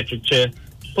 sit on the electric chair,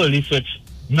 pull the switch,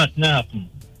 nothing happened.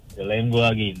 They let him go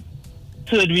again.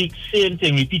 Third week, same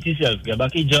thing, repeat itself. Get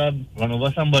back a job, run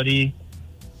over somebody.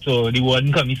 So the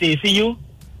warden come. He say, see you?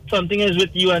 Something is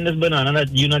with you and this banana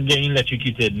that you're not getting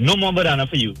electrocuted. No more banana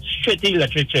for you. Straight to the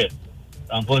electric chair.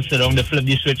 Ram Paul sit down, they flip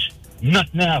the switch,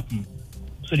 nothing happened.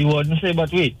 So the warden say,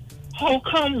 but wait. How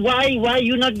come? Why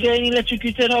you not getting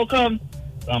electrocuted? How come?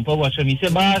 Ram Paul watch him. He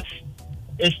said, boss,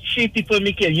 it's 3 people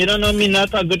me kill. You don't know me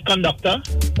not a good conductor?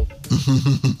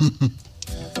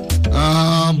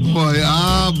 Ah,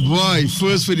 boy.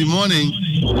 First for the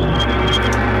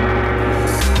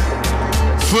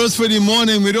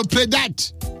morning. We don't play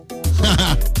that.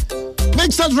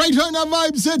 Mix us right here on the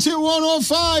Vibe City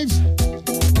 105.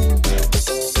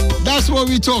 That's what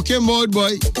we talking about,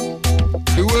 boy.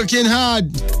 We're working hard.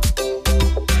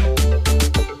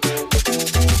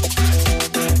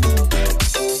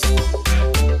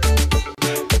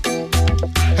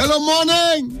 Hello,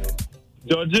 morning.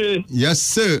 Georgie. Yes,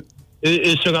 sir.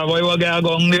 Is Sugar Boy what guy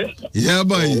going there? Yeah,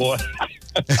 boy.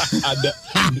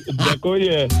 Deco,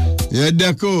 yeah. Yeah,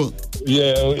 Deco.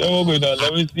 Yeah,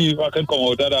 let me see if I can come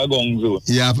out of that gong zone.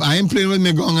 Yeah, I ain't playing with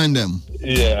my gong and them.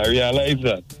 Yeah, I realize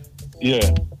that.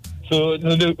 Yeah. So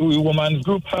the women's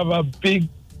group have a big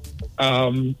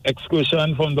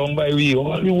excursion from down by we.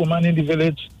 All the women in the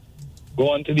village go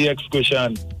on to the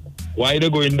excursion. Why they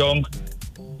going down?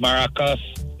 Maracas,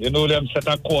 You know them set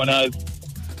of corners,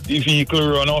 the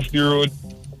vehicle run off the road,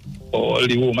 all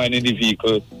the women in the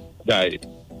vehicle died.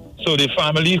 So the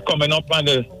family is coming up and,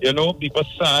 people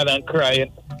sad and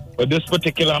crying. But this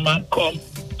particular man come,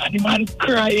 and the man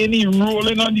crying, he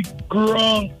rolling on the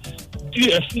ground,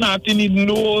 tears snot in his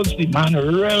nose, the man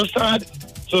real sad.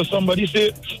 So somebody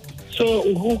say, so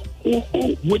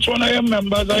which one of your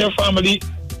members of your family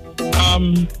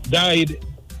died?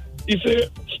 He said,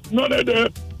 none of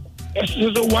them. I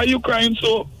said, so why you crying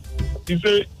so? He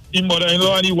said, his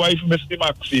mother-in-law and his wife, Mr.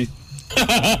 Maxi.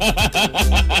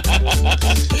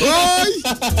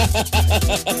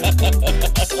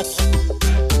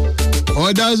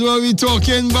 Oh, that's what we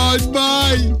talking about,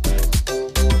 bye.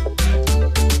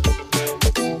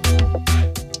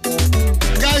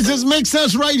 Guys, it's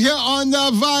Mixers right here on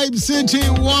the Vibe City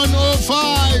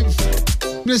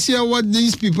 105. Let's hear what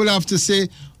these people have to say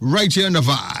right here on the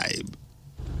Vibe.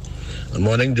 Good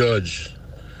morning, George.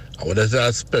 I want to say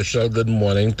a special good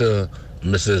morning to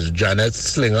Mrs. Janet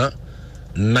Slinger,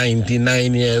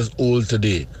 99 years old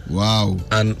today. Wow.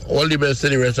 And all the best to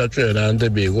the rest of Trinidad and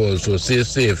Tobago. So stay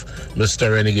safe,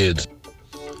 Mr. Renegade.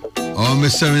 Oh,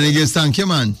 Mr. Renegade, thank you,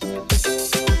 man.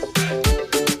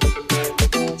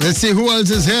 Let's see who else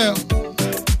is here.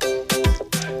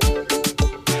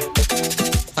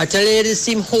 I tell you, this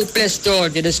seems hopeless,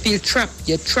 George. You just feel trapped.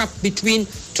 You're trapped between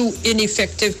two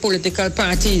ineffective political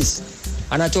parties.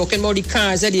 And I'm talking about the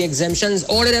cars, the exemptions,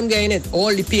 all of them getting it.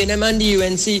 All the PNM and the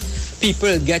UNC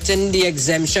people getting the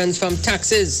exemptions from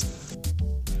taxes.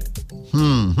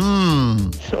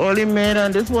 So only made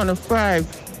on this 105.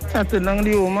 Chatting on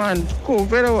the woman.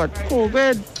 COVID or what?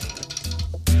 COVID.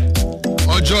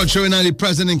 Oh, George showing the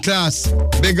president class.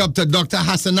 Big up to Dr.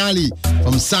 Hassan Ali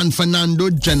from San Fernando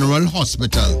General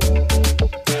Hospital.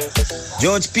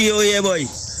 George P.O. here, boy.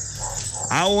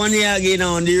 I want you again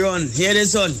on the run. Hear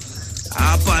this one.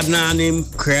 Our partner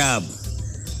named Crab.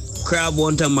 Crab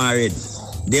want to married.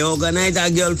 They organize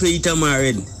a girl for you to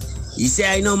married. He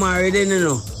say, I know married, you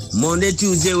know. Monday,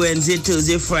 Tuesday, Wednesday,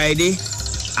 Thursday, Friday,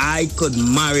 I could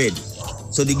married.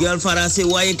 So the girl father say,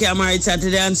 why you can't marry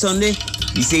Saturday and Sunday?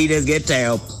 He say he just get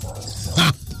tired up.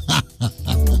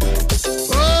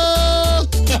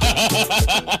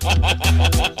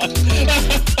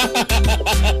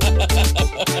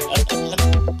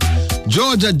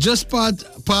 Georgia just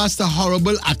passed a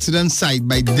horrible accident site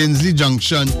by Dinsley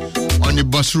Junction on the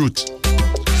bus route.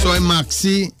 So a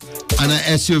Maxi and an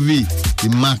SUV. The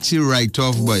Maxi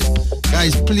write-off, boy.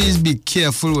 Guys, please be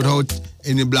careful without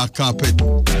any black carpet.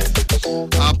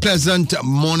 A pleasant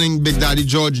morning, Big Daddy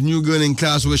George, new girl in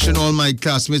class, wishing all my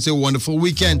classmates a wonderful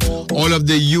weekend. All of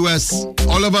the US,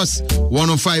 all of us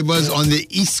 105ers on the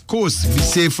East Coast, be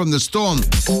safe from the storm.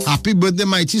 Happy birthday,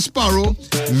 Mighty Sparrow.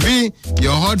 V,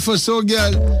 you're hot for so,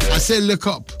 girl. I say look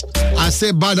up. I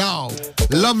say badao.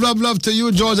 Love, love, love to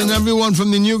you, George, and everyone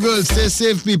from the new girl. Stay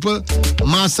safe, people.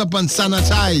 Mask up and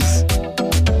sanitize.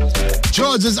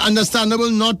 George, it's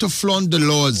understandable not to flaunt the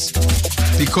laws.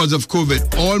 Because of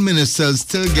COVID, all ministers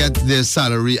still get their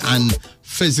salary and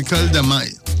physical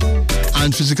demise.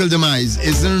 And physical demise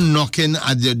isn't knocking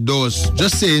at their doors.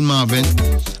 Just saying, Marvin.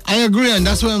 I agree, and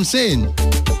that's what I'm saying.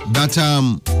 That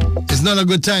it's not a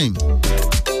good time.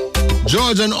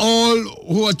 George and all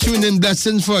who are tuned in,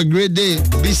 blessings for a great day.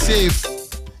 Be safe.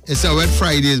 It's a wet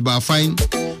Fridays, but fine.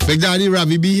 Big Daddy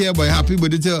Ravi be here, boy. Happy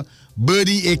birthday to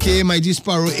Birdie, a.k.a. Mighty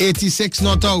Sparrow, 86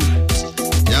 not out.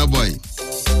 Yeah, boy.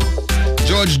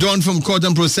 George Don from Court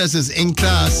and Processes in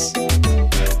class.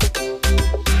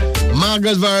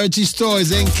 Margaret's Variety Store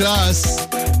is in class.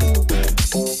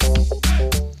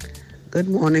 Good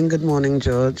morning,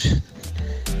 George.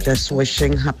 Just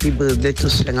wishing happy birthday to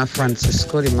Slinger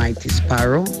Francisco, the Mighty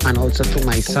Sparrow, and also to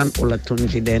my son,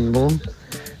 Olatunji Denbo.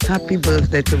 Happy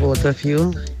birthday to both of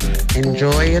you.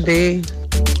 Enjoy your day.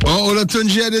 Oh,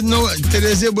 Olatunji, I didn't know.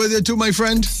 Today's your birthday too, my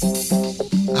friend.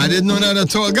 I didn't know that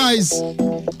at all. Guys,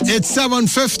 it's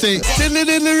 7:50. Still it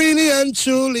in the really and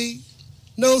truly.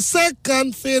 No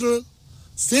second fiddle.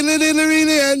 Still it in the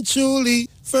really and truly.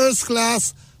 First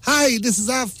class. Hi, this is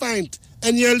Half Pint.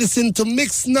 And you're listening to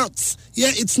Mixed Nuts.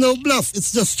 Yeah, it's no bluff.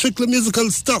 It's just strictly musical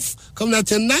stuff. Coming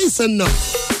at you nice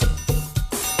enough.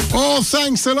 Oh,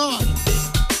 thanks a lot.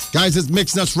 Guys, it's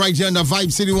Mixed Nuts right here on the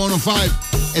Vibe City 105.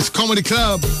 It's Comedy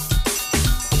Club.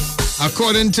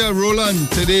 According to Roland,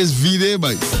 today's V-Day,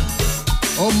 boy.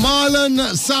 Oh, Marlon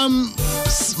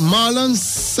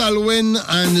Salwin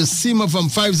and Seema from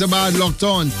Five Zabad locked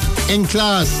on in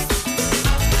class.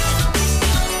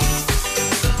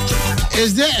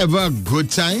 Is there ever a good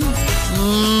time?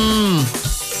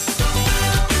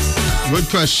 Good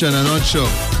question, I'm not sure.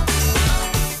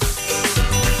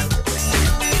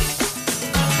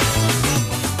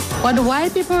 But why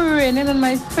people raining on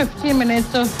my 15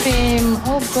 minutes of fame?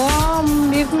 Oh, God,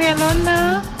 leave me alone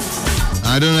now.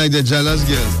 I don't like the jealous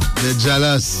girl. They're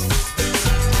jealous.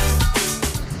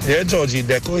 Yeah, Georgie,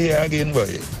 Deco here again,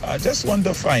 boy. I just want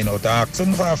to find out,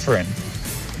 asking for a friend.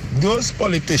 Those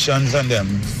politicians and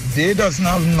them, they doesn't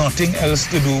have nothing else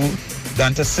to do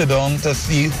than to sit down to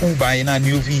see who buying a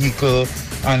new vehicle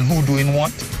and who doing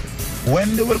what.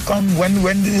 When they will come, when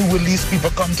will these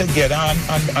people come together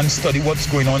and study what's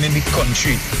going on in the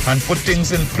country and put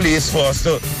things in place for us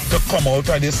to come out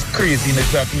of this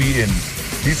craziness that we in?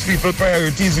 These people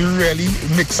priorities really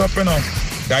mix up, you know.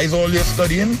 That is all you're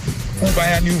studying. Who buy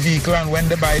a new vehicle and when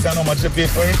they buy it and how much they pay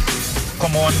for it?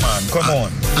 Come on, man, come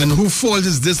on. And who fault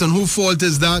is this and who fault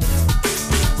is that?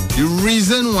 The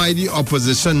reason why the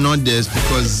opposition not there is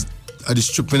because of the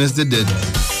stupidness they did.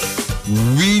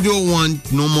 We don't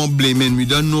want no more blaming. We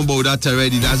don't know about that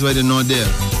already. That's why they're not there.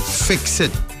 Fix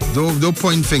it. Don't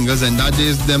point fingers and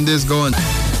them days gone.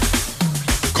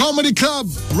 Comedy Club,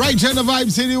 right here in the Vibe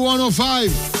City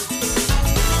 105.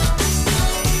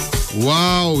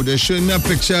 Wow, they're showing me a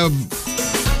picture of...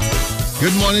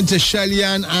 Good morning to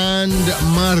Shellyan and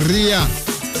Maria.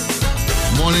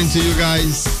 Morning to you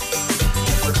guys.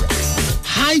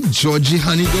 Hi, Georgie,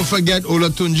 honey. Don't forget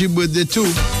Olatunji's birthday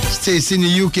too. Stacy in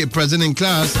the UK, present in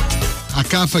class. I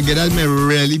can't forget that my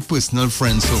really personal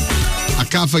friend, so I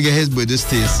can't forget his birthday,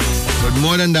 Stacy. But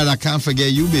more than that, I can't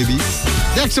forget you, baby.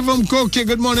 Dexter from Koke,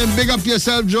 good morning. Big up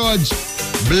yourself, George.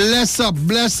 Bless up,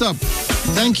 bless up.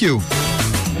 Thank you.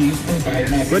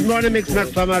 Good morning, Mix Mac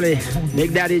family.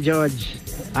 Big Daddy George.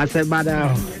 I said,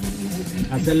 Madam.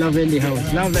 I said, love in the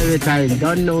house. Love every time.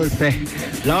 Don't know, say.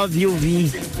 Love you, V.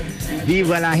 V,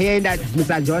 well, I hear that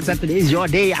Mr. George said today is your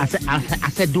day. I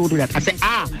said, don't do that. I said,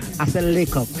 I said,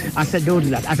 lick up. I said, don't do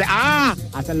that. I said, I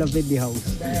said, love in the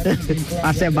house.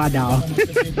 I said, Madam.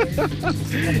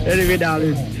 Anyway,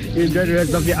 darling, enjoy the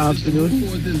rest of your afternoon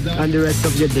and the rest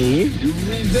of your day.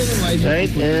 Right?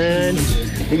 And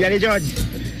Big Daddy George.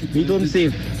 Be home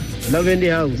safe. Love in the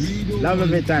house. Love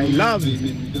every time. Love.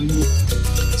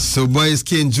 So boys,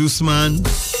 Ken Juice Man.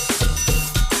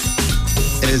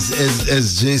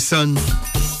 As Jason.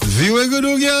 V, what you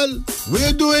do, girl? What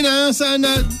you doing? I understand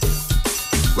that.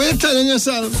 What you telling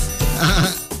yourself?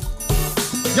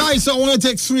 Guys, so I want to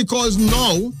take 3 calls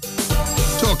now.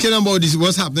 Talking about this,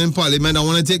 what's happening in Parliament. I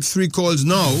want to take 3 calls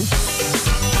now.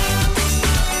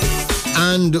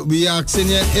 And we asking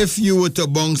you if you were to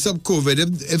bounce up COVID,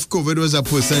 if COVID was a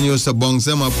person you was to bounce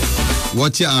them up,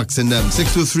 what you asking them?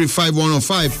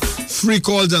 623-5105. 3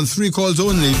 calls and 3 calls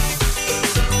only.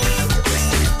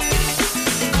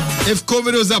 If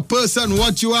COVID was a person,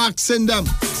 what you asking them?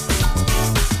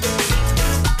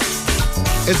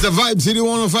 It's the Vibe City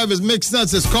 105. It's Mixed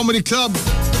Nuts. It's Comedy Club.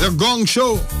 The Gong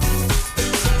Show.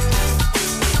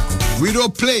 We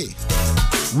don't play.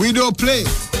 We don't play.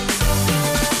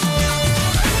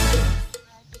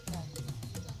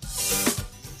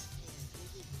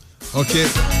 Okay.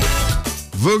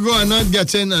 Virgo, I'm not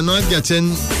getting. The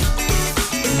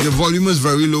volume is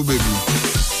very low, baby.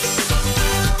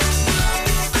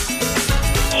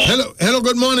 Hello,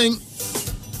 good morning.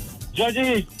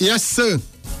 Georgie. Yes, sir.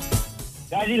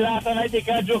 Daddy, last time I take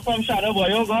a joke from Shadow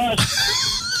Boy, oh God.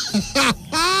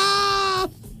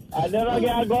 I never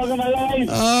get a gog in my life.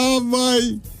 Oh,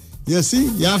 boy. You see,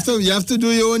 you have to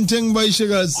do your own thing, boy,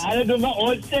 Sugars. I do my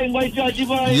own thing, boy, Georgie,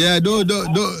 boy. Yeah, don't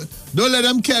let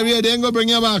them carry you. They ain't gonna bring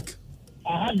you back.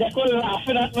 They could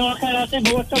laughing at me. What kind of thing?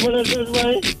 What trouble is this,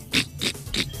 boy?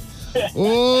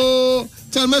 Oh,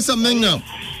 tell me something now.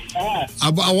 I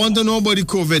want to know about the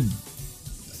COVID.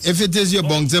 If it is you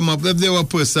bounce them up, if they were a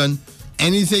person,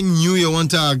 anything new you want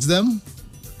to ask them?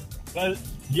 Well,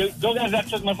 you don't get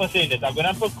vexed with me for saying this. I'm going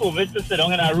to put COVID to sit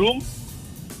down in a room.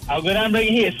 I'm going to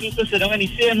bring Jesus to sit down in the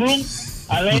same room.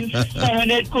 And then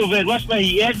terminate COVID. Watch my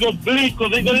head go bleed.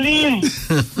 COVID go leave.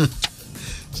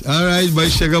 All right, boy,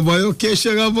 Sugar Boy. Okay,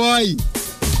 Sugar Boy.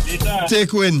 Later.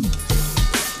 Take win.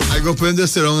 I go put him to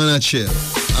sit down in that chair.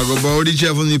 I go borrow the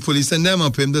chair from the police and them. I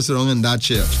put him to sit down in that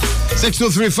chair.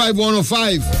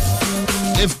 623-5105.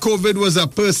 If COVID was a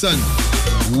person,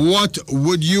 what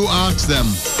would you ask them?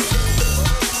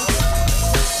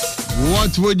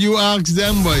 What would you ask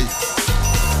them, boy?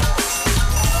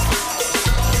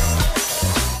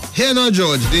 Here now,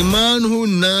 George, the man who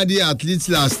nagged the athletes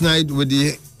last night with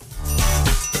the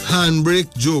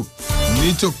handbrake joke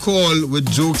need to call with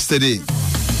jokes today.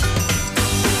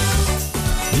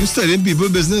 You studying people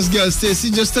business, girl, Stacy?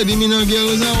 Just study me now,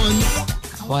 girl.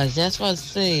 What's that one? Was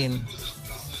saying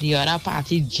the other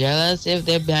party jealous if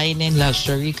they're buying in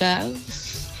luxury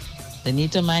cars. They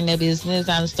need to mind their business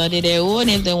and study their own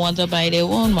if they want to buy their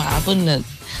own. What happened?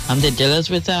 They jealous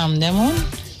with them on.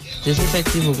 This is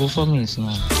sexy Virgo for Mason.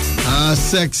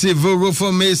 Sexy Virgo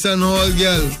for Mason Hall,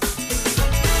 girl.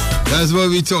 That's what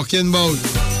we're talking about.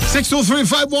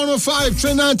 623-5105,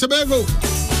 Trinidad and Tobago.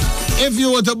 If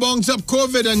you were to bounce up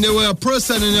COVID and they were a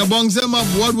person and you bounce them up,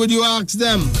 what would you ask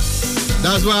them?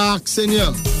 That's what I'm asking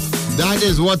you. That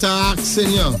is what I'm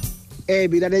asking you. Hey,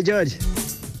 Big Daddy George.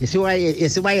 You see why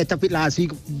you topic last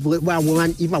week?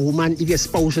 If your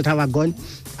spouse should have a gun.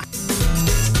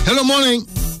 Hello, morning.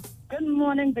 Good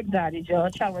morning, Big Daddy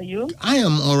George. How are you? I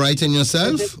am all right. And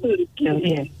yourself? This is Police Girl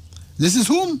here. This is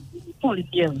whom? Police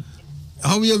Girl.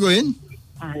 How are you going?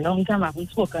 A long time I haven't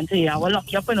spoken to you. I will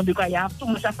lock you up because you have too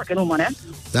much African woman, eh?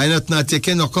 I'm not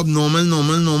taking knock up normal, you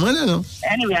know.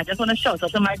 Anyway, I just want to shout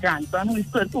out to my grandson who is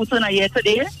 2 turn a year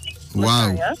today.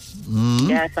 Wow.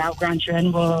 Yes, our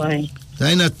grandchildren, boy.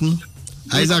 That's nothing.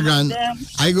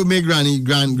 I go make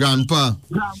grandpa. Grandpa.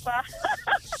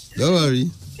 Don't worry.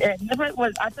 Yeah, I tell you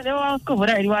what I was covered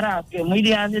already what I asked him. What do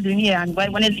you have to do here and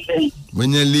when you're leaving?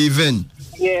 When you're leaving.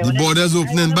 Yeah, the border's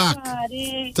opening back.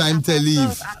 Time to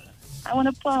leave. I want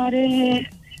to party.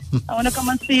 I want to come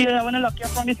and see you. I want to lock you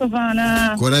up from the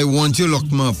savannah. God, I want you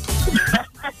lock me up.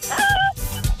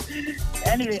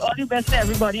 Anyway, all the best to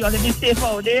everybody. All of you safe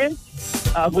out there.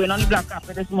 Going on the black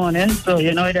carpet this morning, so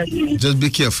you know it is. Just be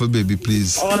careful, baby,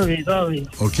 please. Always.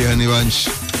 Okay, honey bunch.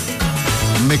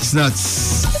 Mixed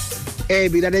nuts. Hey,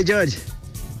 Big Daddy George.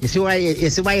 You see why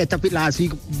you topic last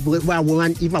week?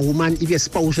 If your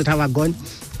spouse should have a gun.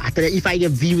 After if I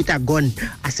get V with a gun,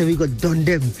 I say we go done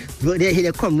them.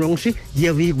 They come wrong, see?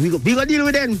 Yeah, we go deal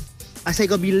with them. I say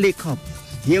go be lick up.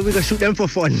 Yeah, we go shoot them for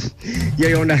fun. Yeah,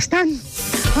 you understand?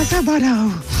 What's up, brother?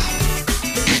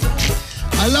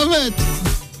 I love it.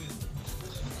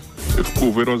 If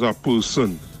COVID was a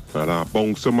person, and I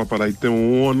bounce him up and I tell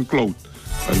him one clout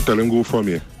and tell him go from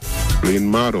here.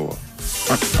 Plain mad or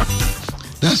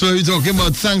That's what we're talking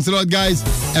about. Thanks a lot, guys.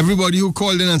 Everybody who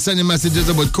called in and sent in messages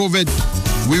about COVID,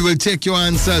 we will take your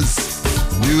answers.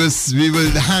 We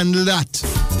will handle that.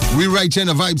 We right here in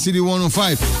the Vibe City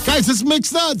 105. Guys, it's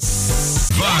Mixed Nuts.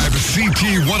 Vibe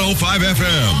CT 105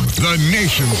 FM, the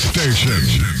nation station.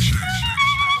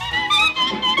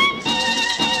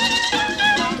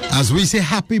 As we say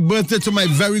happy birthday to my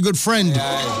very good friend,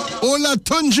 Ola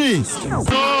Tunji.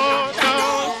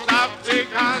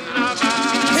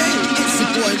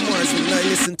 Boy Morris when I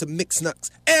listen to Mix Nuts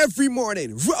every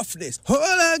morning. Roughness.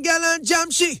 Hola galan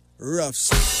jamshi. Roughs.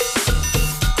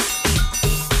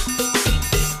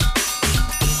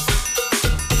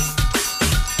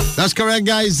 That's correct,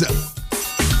 guys.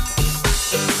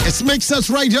 It's Mix Nuts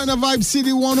right here on the Vibe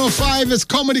City 105. It's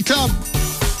Comedy Club.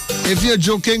 If you're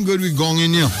joking good, we're going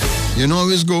in here. You know how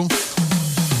it's go.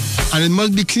 And it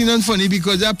must be clean and funny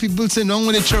because there are people sitting down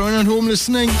with their children at home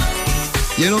listening.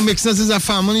 You know, Mix Nuts is a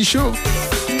family show.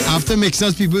 After Mix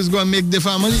Nuts, people is going to make the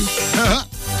family.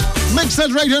 Mix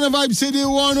Nuts right here on the Vibe City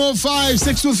 105.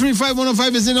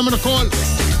 623-5105 is the number to call.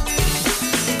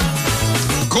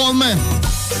 Call, man.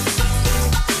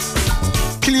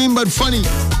 Clean but funny.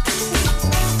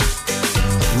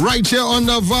 Right here on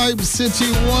the Vibe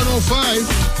City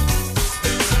 105.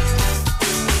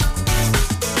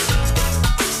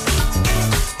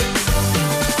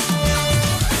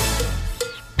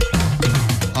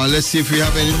 Let's see if we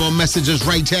have any more messages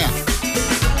right here.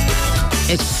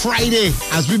 It's Friday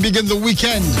as we begin the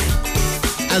weekend.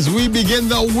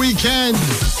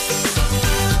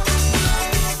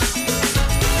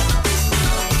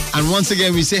 And once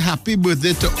again, we say happy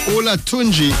birthday to Ola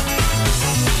Tunji.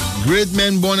 Great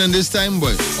man born in this time,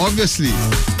 boy. Obviously.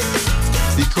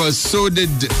 Because so did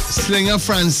Slinger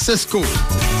Francisco.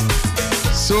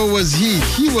 So was he.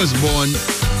 He was born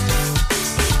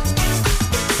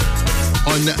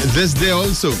on this day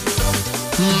also.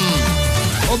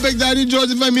 Oh, Big Daddy George,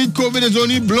 if I meet COVID, it's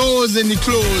only blows in the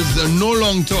clothes and no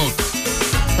long talk.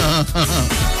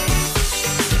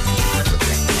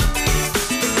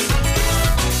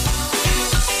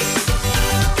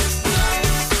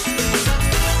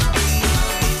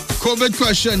 COVID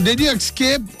question, did you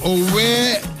escape or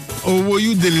were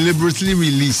you deliberately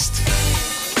released?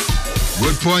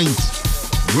 Good point.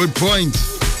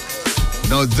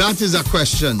 Now that is a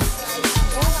question.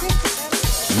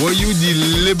 Were you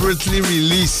deliberately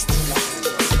released?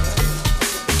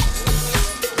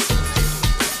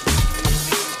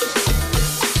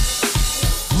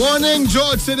 Morning,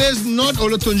 George. Today is not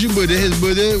Olatunji's birthday. His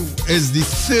birthday is the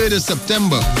 3rd of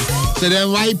September. So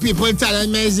then why people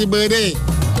telling me it's his birthday?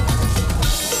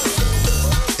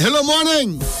 Hello,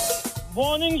 morning.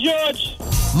 Morning, George.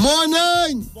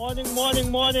 Morning.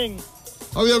 Morning.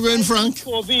 How are you going, Frank?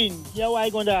 Corbin. Yeah, what I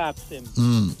going to ask him?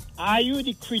 Are you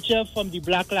the creature from the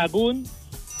Black Lagoon?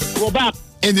 Go back.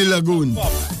 In the lagoon.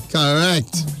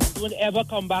 Correct. Don't ever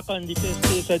come back on the first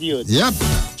place of the earth. Yep.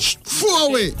 Foo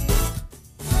away.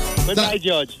 Goodbye,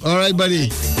 George. All right, buddy.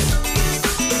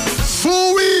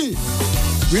 Fooey!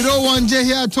 We don't want you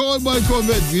here at all, boy,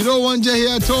 COVID. We don't want you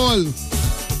here at all.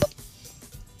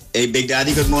 Hey, Big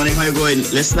Daddy, good morning. How you going?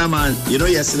 Listen, man. You know,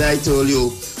 yesterday I told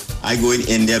you I go in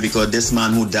India because this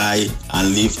man who died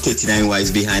and leave 39 wives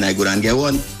behind, I go and get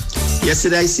one.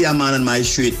 Yesterday I see a man on my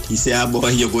street. He said, ah, boy,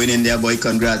 you're going in there, boy,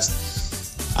 congrats.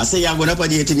 I said, yeah, I'm going up at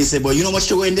the 18. He said, boy, you know how much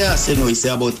to go in there? I said, no. He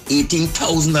said, about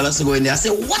 $18,000 to go in there. I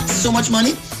said, what? So much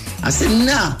money? I said,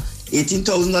 nah,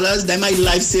 $18,000. That's my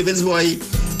life savings, boy.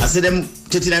 I said, them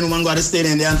 39 women got to stay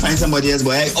in there and find somebody else,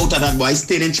 boy. I out of that, boy. I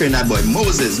stayed in Trinidad, boy.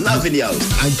 Moses, love in the house.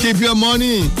 And keep your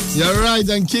money. You're right,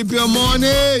 and keep your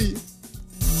money.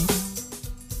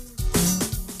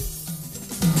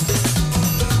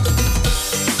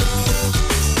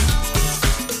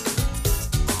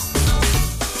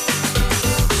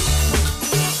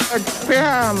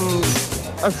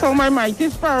 A song by Mighty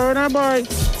Sparrow, now, boy.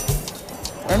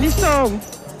 Any song.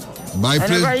 By and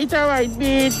play. I write a white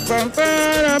beat. Bum,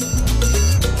 bum,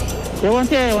 you want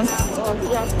to hear one?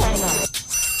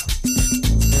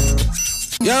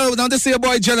 Yo, now this is your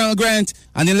boy General Grant,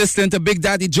 and you're listening to Big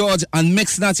Daddy George and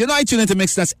Mix Nuts. You know I tune into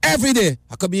Mix Nuts every day.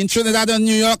 I could be in Trinidad or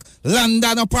New York,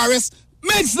 London or Paris.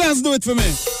 Mix Nuts do it for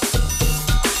me.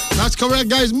 That's correct,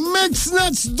 guys. Mix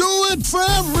Nuts do it for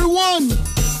everyone.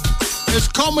 It's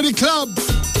Comedy Club.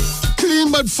 Clean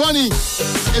but funny.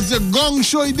 It's the Gong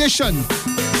Show edition.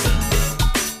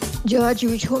 George, you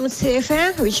reach home safe,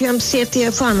 eh? Reach home safe to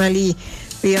your family.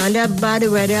 We under bad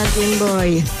weather again,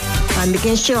 boy. I'm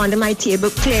making sure under my table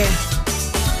clear.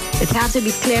 It has to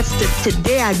be clear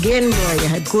today again,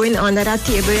 boy. Going under that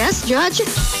table, yes, George?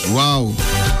 Wow.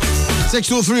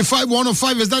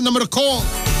 623-5105 is that number to call.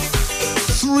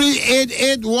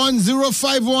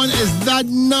 388-1051 is that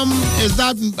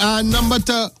number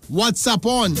to WhatsApp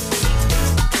on.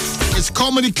 It's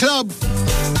Comedy Club.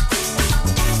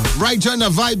 Right here on the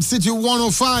Vibe City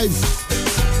 105.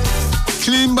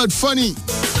 Clean but funny.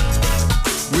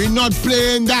 We're not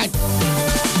playing that.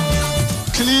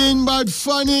 Clean but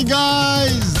funny,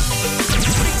 guys.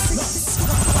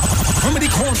 Comedy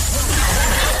Corner.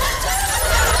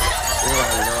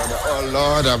 Oh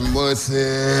Lord have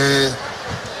mercy.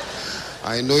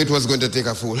 I know it was going to take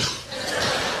a fool.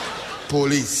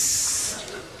 Police.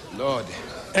 Lord.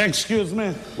 Excuse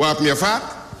me. What happened, your fat?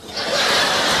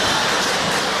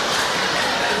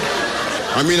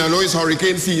 I mean, I know it's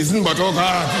hurricane season, but oh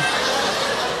God.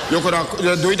 You could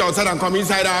do it outside and come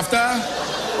inside after?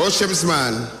 Oh, Shims,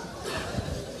 man.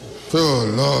 Oh,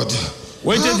 Lord.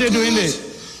 What is you doing there?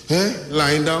 Eh?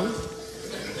 Lying down.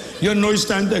 You know it's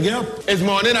time to get up. It's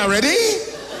morning already?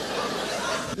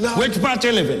 No. Which part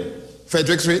you live in?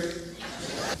 Frederick Street.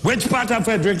 Which part of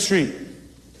Frederick Street?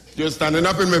 You're standing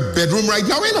up in my bedroom right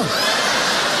now, you know?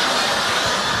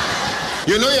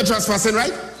 You know you're trespassing,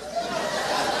 right?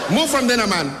 Move from there,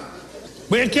 man.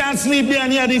 But you can't sleep there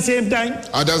and here at the same time.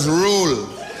 I just roll.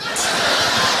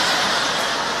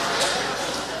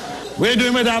 What are you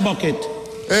doing with that bucket?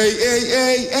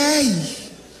 Hey.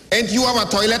 Ain't you have a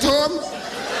toilet home?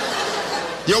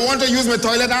 You want to use my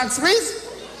toilet, ask, please?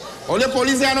 All the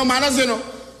police here no manners, you know.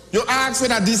 You ask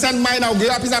with a decent mind, I'll give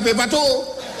you a piece of paper too.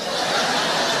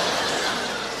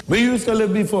 Where you used to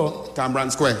live before? Cambran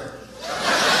Square.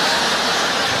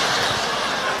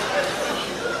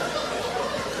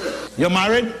 You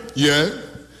married? Yeah.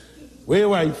 Where your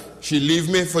wife? She leave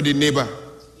me for the neighbor.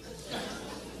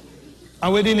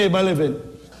 And where the neighbor living?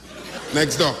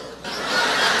 Next door.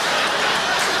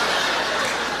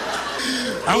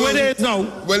 And where they is now?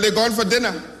 Well, they gone for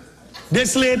dinner.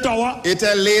 This late hour? It's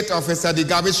a late, officer. The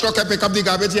garbage truck can pick up the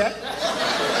garbage here.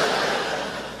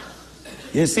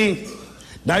 You see,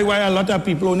 that's why a lot of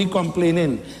people only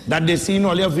complaining that they seen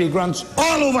all your vagrants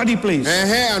all over the place.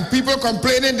 And people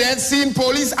complaining they ain't seen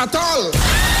police at all.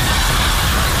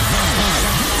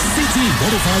 City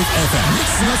 105 FM.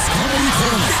 Mix Nuts Comedy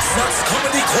Corner. Mix Nuts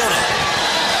Comedy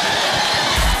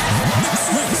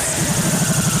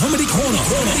Corner.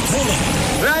 Comedy Corner.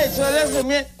 Right, so listen,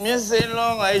 me say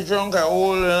long, I drunk, I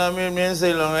old, and me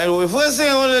say long. First thing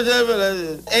I want to tell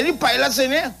you, any pilots in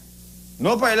here?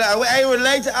 No pilot. I would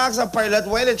like to ask a pilot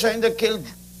why they're trying to kill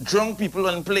drunk people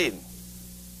on plane.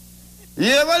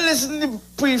 You ever listen to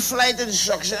pre-flight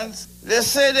instructions? They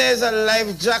say there's a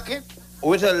life jacket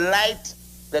with a light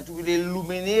that will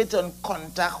illuminate on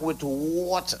contact with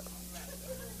water.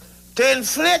 To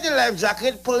inflate the life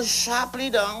jacket, pull sharply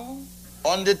down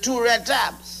on the two red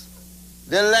tabs.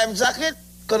 The life jacket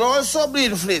can also be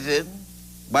inflated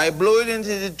by blowing into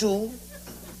the two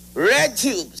red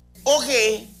tubes.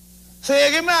 Okay, so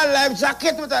you give me a life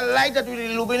jacket with a light that will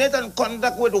illuminate and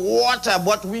contact with water,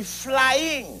 but we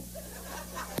flying.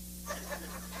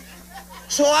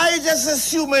 So I just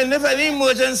assuming if any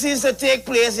emergency is to take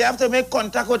place, you have to make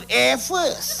contact with air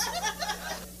first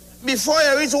before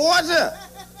you reach water.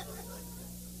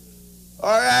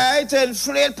 All right,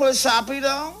 inflate, pull sharply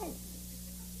down.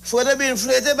 Further be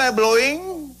inflated by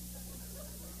blowing.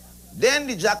 Then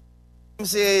the jacket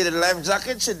say the life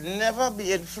jacket should never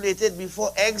be inflated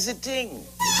before exiting.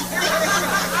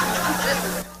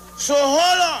 So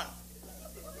hold on.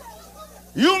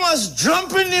 You must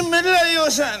jump in the middle of the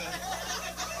ocean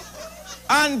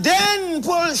and then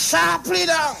pull sharply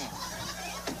down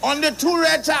on the two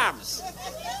red tabs.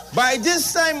 By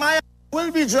this time, I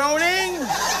will be drowning.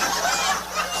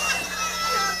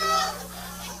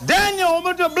 Then you're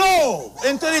able to blow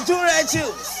into the two red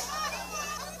tubes.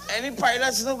 Any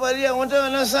pilots, nobody, I want to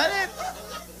understand it.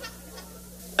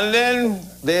 And then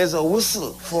there's a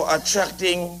whistle for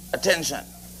attracting attention.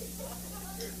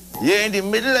 You're in the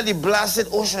middle of the blasted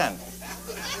ocean.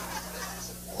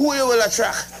 Who you will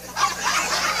attract?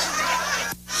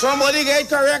 Somebody get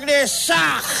correct there,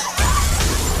 shark.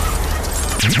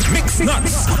 Mix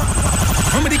nuts.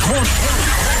 Comedy corner.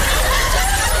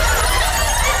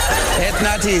 It's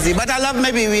not easy, but I love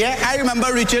my baby. I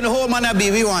remember reaching home on a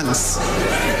baby once.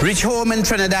 Reach home in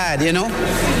Trinidad, you know.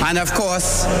 And of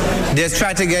course, they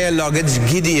try to get your luggage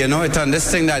giddy, you know. It's on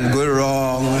this thing that go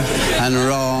wrong and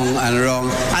wrong and wrong.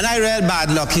 And I real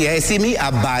bad lucky. I see me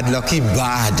a bad lucky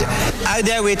bad. I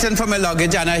there waiting for my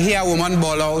luggage and I hear a woman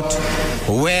bawl out,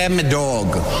 "Where my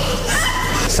dog?"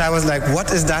 So I was like,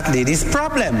 what is that lady's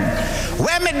problem?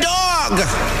 Where my dog?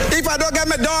 If I don't get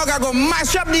my dog, I go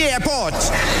mash up the airport.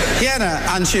 You know,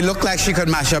 and she looked like she could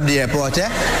mash up the airport, eh?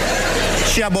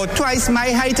 She about twice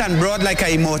my height and broad like a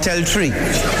immortal tree.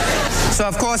 So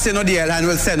of course, you know, the airline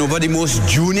will send over the most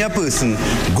junior person.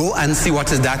 Go and see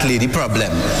what is that lady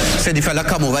problem. So the fella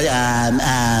come over,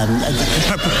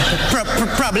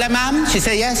 problem, ma'am? She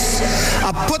say, yes.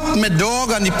 I put my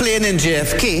dog on the plane in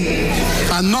JFK,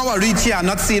 and now I reach here, I'm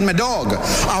not seeing my dog.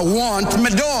 I want my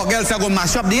dog, else I go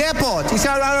mash up the airport. He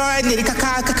said, all right, lady,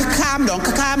 calm down.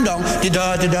 The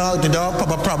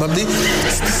dog, probably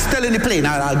still in the plane.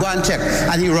 I'll go and check.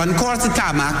 And he run across the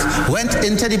tarmac, went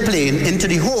into the plane, into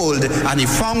the hold, and he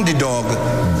found the dog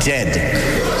dead.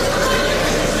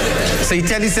 So he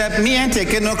tell himself, me ain't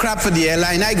taking no crap for the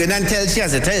airline. I go and tell she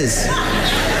as it is.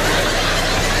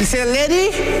 He said,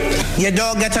 lady, your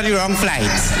dog got on the wrong flight.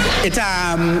 It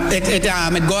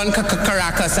go on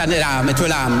Caracas and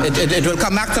it will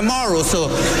come back tomorrow. So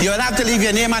you'll have to leave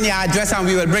your name and your address, and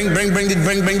we will bring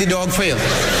the dog for you.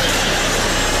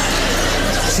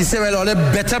 She said, well, all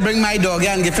better bring my dog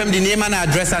here and give him the name and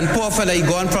address. And poor fella, he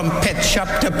gone from pet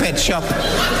shop to pet shop,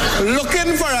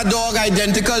 looking for a dog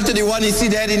identical to the one he see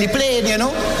there in the plane, you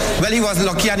know. Well, he was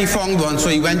lucky and he found one, so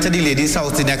he went to the lady's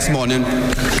house the next morning.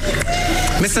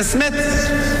 Mr. Smith,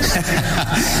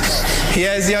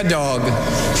 here's your dog.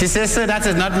 She says, sir, that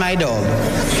is not my dog.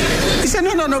 He said,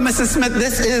 no, Mr. Smith,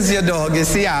 this is your dog. You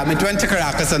see, it went to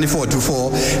Caracas on the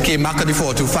 424, came back on the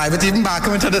 425, it even back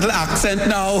with a little accent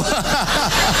now.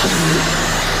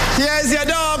 Here's your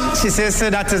dog. She says, sir,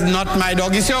 that is not my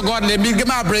dog. You say, oh God, let me give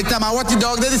me a break time. What the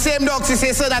dog? They're the same dog. She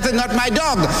says, sir, that is not my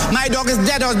dog. My dog is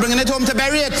dead. I was bringing it home to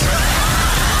bury it.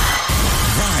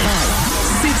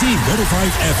 CT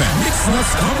 105 FM. Mix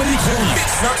Nuts Comedy Corner. Mix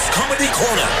Nuts Comedy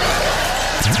Corner.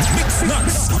 Mix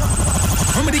Nuts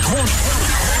Comedy Corner.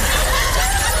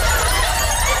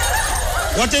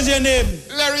 What is your name?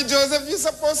 Larry Joseph, you're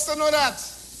supposed to know that.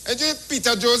 And you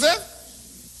Peter Joseph?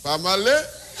 Family?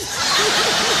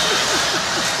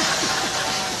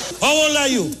 How old are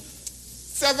you?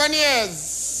 7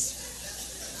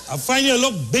 years. I find you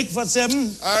look big for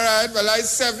 7. All right, well, I'm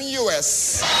 7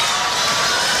 US.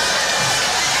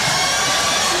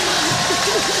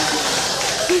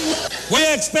 What do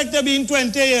you expect to be in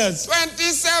 20 years?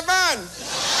 27.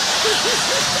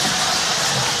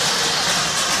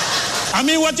 I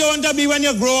mean, what you want to be when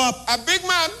you grow up? A big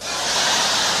man.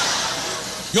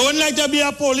 You wouldn't like to be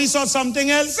a police or something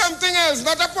else? Something else,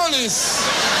 not a police.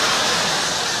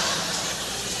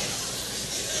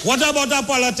 What about a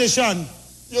politician?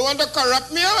 You want to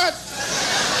corrupt me or what?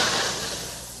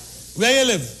 Where you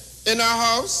live? In our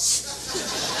house.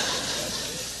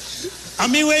 I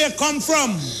mean, where you come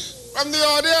from? From the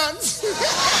audience.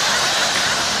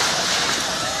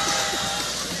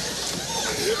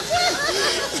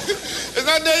 Is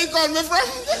that where you call me from?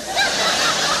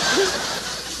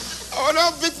 I wonder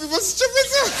how big people stupid.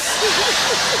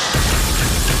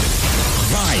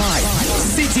 Right.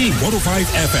 City 105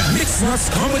 FM. Mix Nuts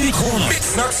Comedy Corner.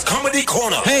 Mix Nuts Comedy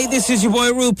Corner. Hey, this is your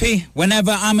boy Rupee.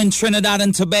 Whenever I'm in Trinidad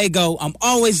and Tobago, I'm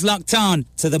always locked on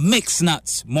to the Mix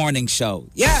Nuts Morning Show.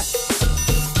 Yeah.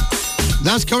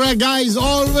 That's correct, guys.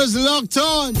 Always locked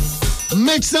on.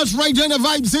 Mix Nuts right on the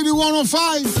Vibe City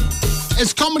 105.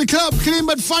 It's Comedy Club, clean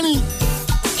but funny.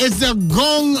 It's the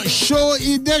Gong Show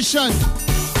edition.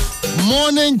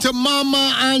 Morning to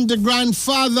Mama and the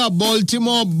grandfather,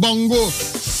 Baltimore Bongo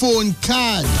phone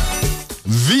card.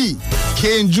 V,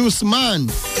 Cane Juice Man,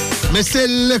 Mr.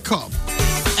 Liquor,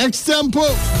 Extempo,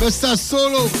 Mr.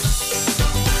 Solo,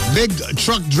 Big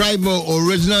Truck Driver,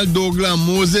 Original Douglas,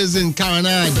 Moses in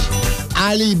Carnage,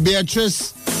 Ali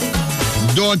Beatrice,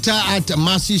 daughter at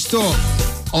Massey Store,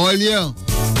 all year,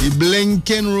 the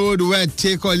Blinken Road where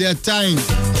take all your time.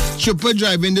 Super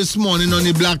driving this morning on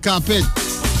the black carpet.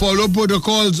 Follow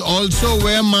protocols, also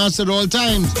wear masks at all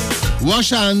times. Wash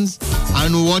hands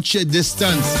and watch your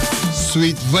distance.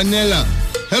 Sweet Vanilla.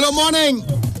 Hello, morning.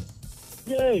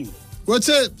 Hey. What's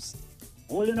up?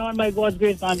 Holding on by God's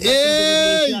grace, man.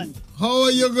 Hey. How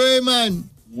are you going, man?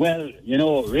 Well,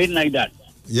 rain like that.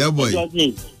 Yeah, boy.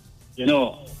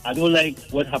 I don't like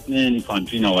what's happening in the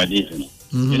country nowadays.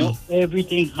 Mm-hmm.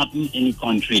 Everything happening in the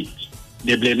country.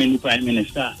 They're blaming the Prime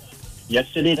Minister.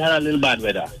 Yesterday it had a little bad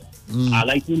weather. I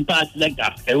like in parts like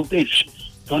that. Every place,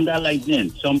 thunder, lightning,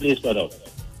 someplace got out.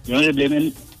 They're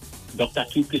blaming Dr.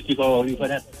 Q. Christopher Ori for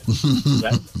that.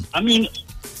 Right? I mean,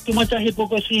 too much of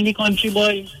hypocrisy in the country,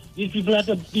 boy. These people have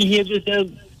to behave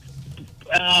themselves,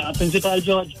 Principal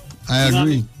George. I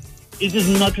agree. It is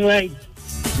not right.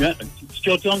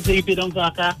 Stuart Young said he paid on for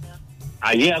a car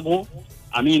a year ago.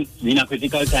 I mean, in a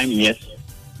critical time, yes.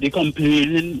 They're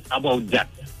complaining about that.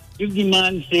 If the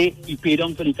man say he paid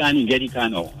on for the car and he get the car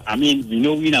now, I mean, we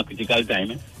know we're in a critical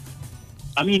time.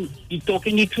 I mean, he's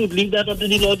talking the truth. Leave that up to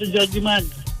the law to judge the man.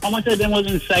 How much of them was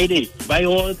inside it? Buy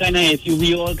all kind of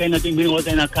SUV, all kind of thing, bring all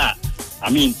kind of car.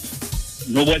 I mean,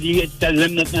 nobody tells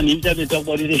them nothing and himself they talk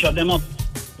about it, they shut them up.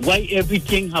 Why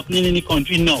everything happening in the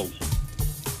country now?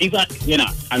 If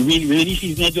and we really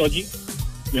she's not judging.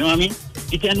 You know what I mean?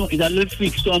 It's a little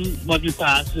freak storm what we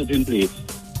pass certain place.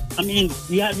 I mean,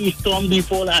 we had this storm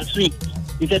before last week.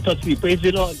 It's a touch me, praise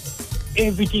the Lord.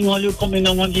 Everything all you coming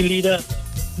on the leader.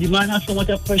 The man has so much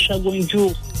of pressure going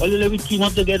through. All we team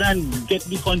up together and get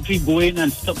the country going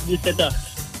and stop this set of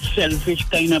selfish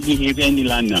kind of behavior in the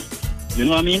land now. You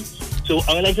know what I mean? So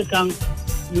I would like to thank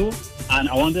you, and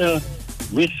I want to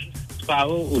wish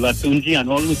Sparrow, Ulatunji, and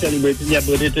all who celebrating their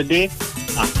birthday today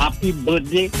a happy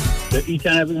birthday to each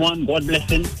and every one. God bless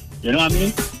them. You know what I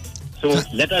mean? So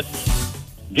let us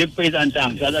give praise and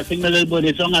thanks. As I sing a little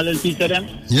birthday song, I will feature them.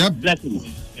 Yep.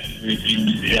 Blessings.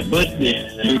 Their birthday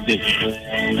today.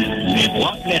 May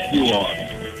God bless you all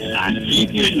and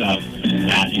keep you love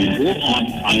as you go on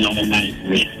a long night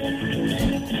way.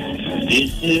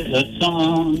 This is a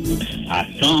song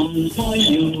for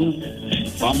you.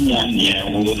 From 1 year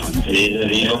old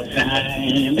until your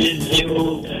time is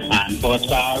you. And for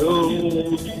Sparrow,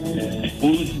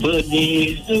 whose birthday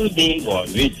is today, God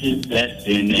richly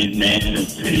blessing in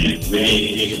every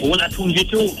way. All at home, you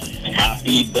too.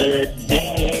 Happy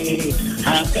birthday,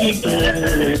 happy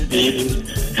birthday,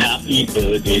 happy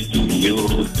birthday to you,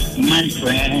 my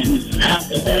friend.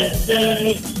 Happy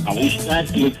birthday. I wish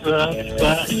that you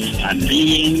prosper and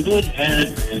be in good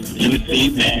health. You see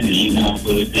many more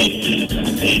birthdays.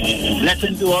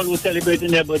 Blessing to all who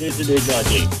celebrating their birthday today,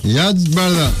 Georgie. Yes,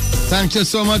 brother. Thank you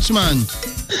so much, man.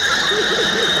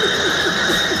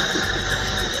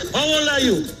 How old are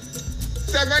you?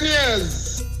 7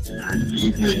 years.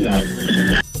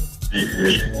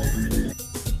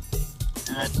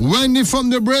 Wendy from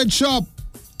the bread shop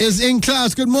is in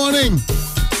class. Good morning.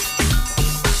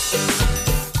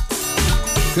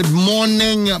 Good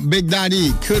morning, Big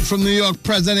Daddy. Kurt from New York,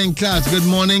 present in class. Good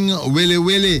morning,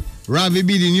 Willie. Ravi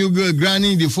B, the new girl,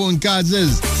 Granny, the phone cards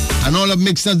is, and all of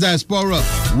Mix Nuts Diaspora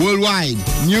worldwide.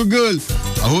 New girl,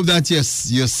 I hope that you're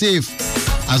safe.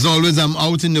 As always, I'm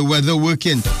out in the weather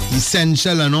working,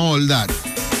 essential and all that.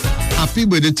 Happy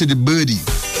birthday to the birdie.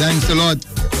 Thanks a lot.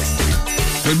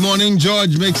 Good morning,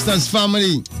 George, Mix Nuts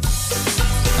family.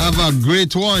 Have a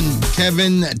great one.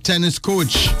 Kevin, tennis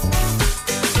coach.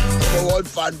 Number one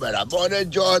fan, brother. Morning,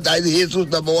 George. I'm Jesus,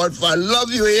 number one fan. Love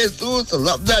you, Jesus.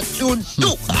 Love that tune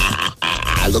too.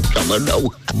 Look, someone now.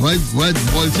 What,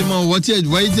 Baltimore?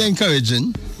 Why are you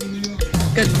encouraging?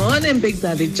 Good morning, Big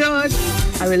Daddy George.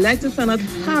 I would like to send a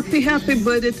happy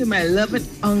birthday to my loving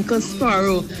Uncle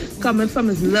Sparrow, coming from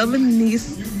his loving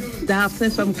niece, Daphne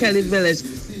from Kelly Village.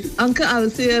 Uncle, I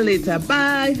will see you later.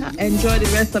 Bye. Enjoy the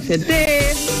rest of your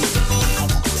day.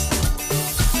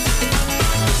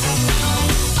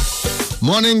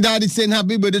 Morning, Daddy, saying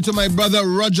happy birthday to my brother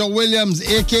Roger Williams,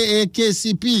 aka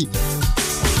KCP.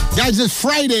 Guys, it's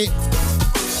Friday.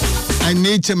 I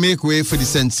need to make way for the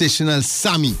sensational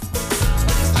Sammy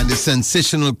and the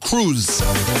sensational Cruise.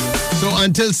 So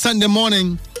until Sunday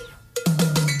morning,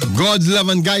 God's love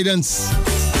and guidance.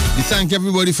 We thank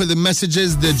everybody for the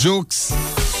messages, the jokes.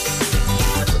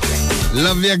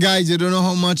 Love you guys. You don't know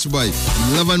how much, boy.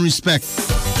 Love and respect.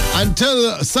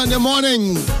 Until Sunday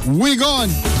morning, we gone.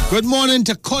 Good morning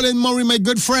to Colin Murray, my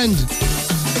good friend.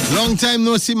 Long time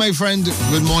no see, my friend.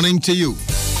 Good morning to you.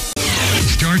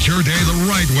 Start your day the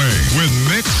right way with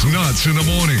Mix Nuts in the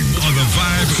morning on the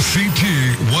Vibe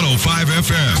CT 105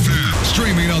 FM.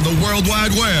 Streaming on the World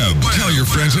Wide Web. Tell your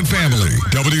friends and family.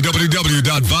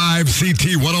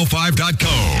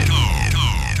 www.vibect105.com.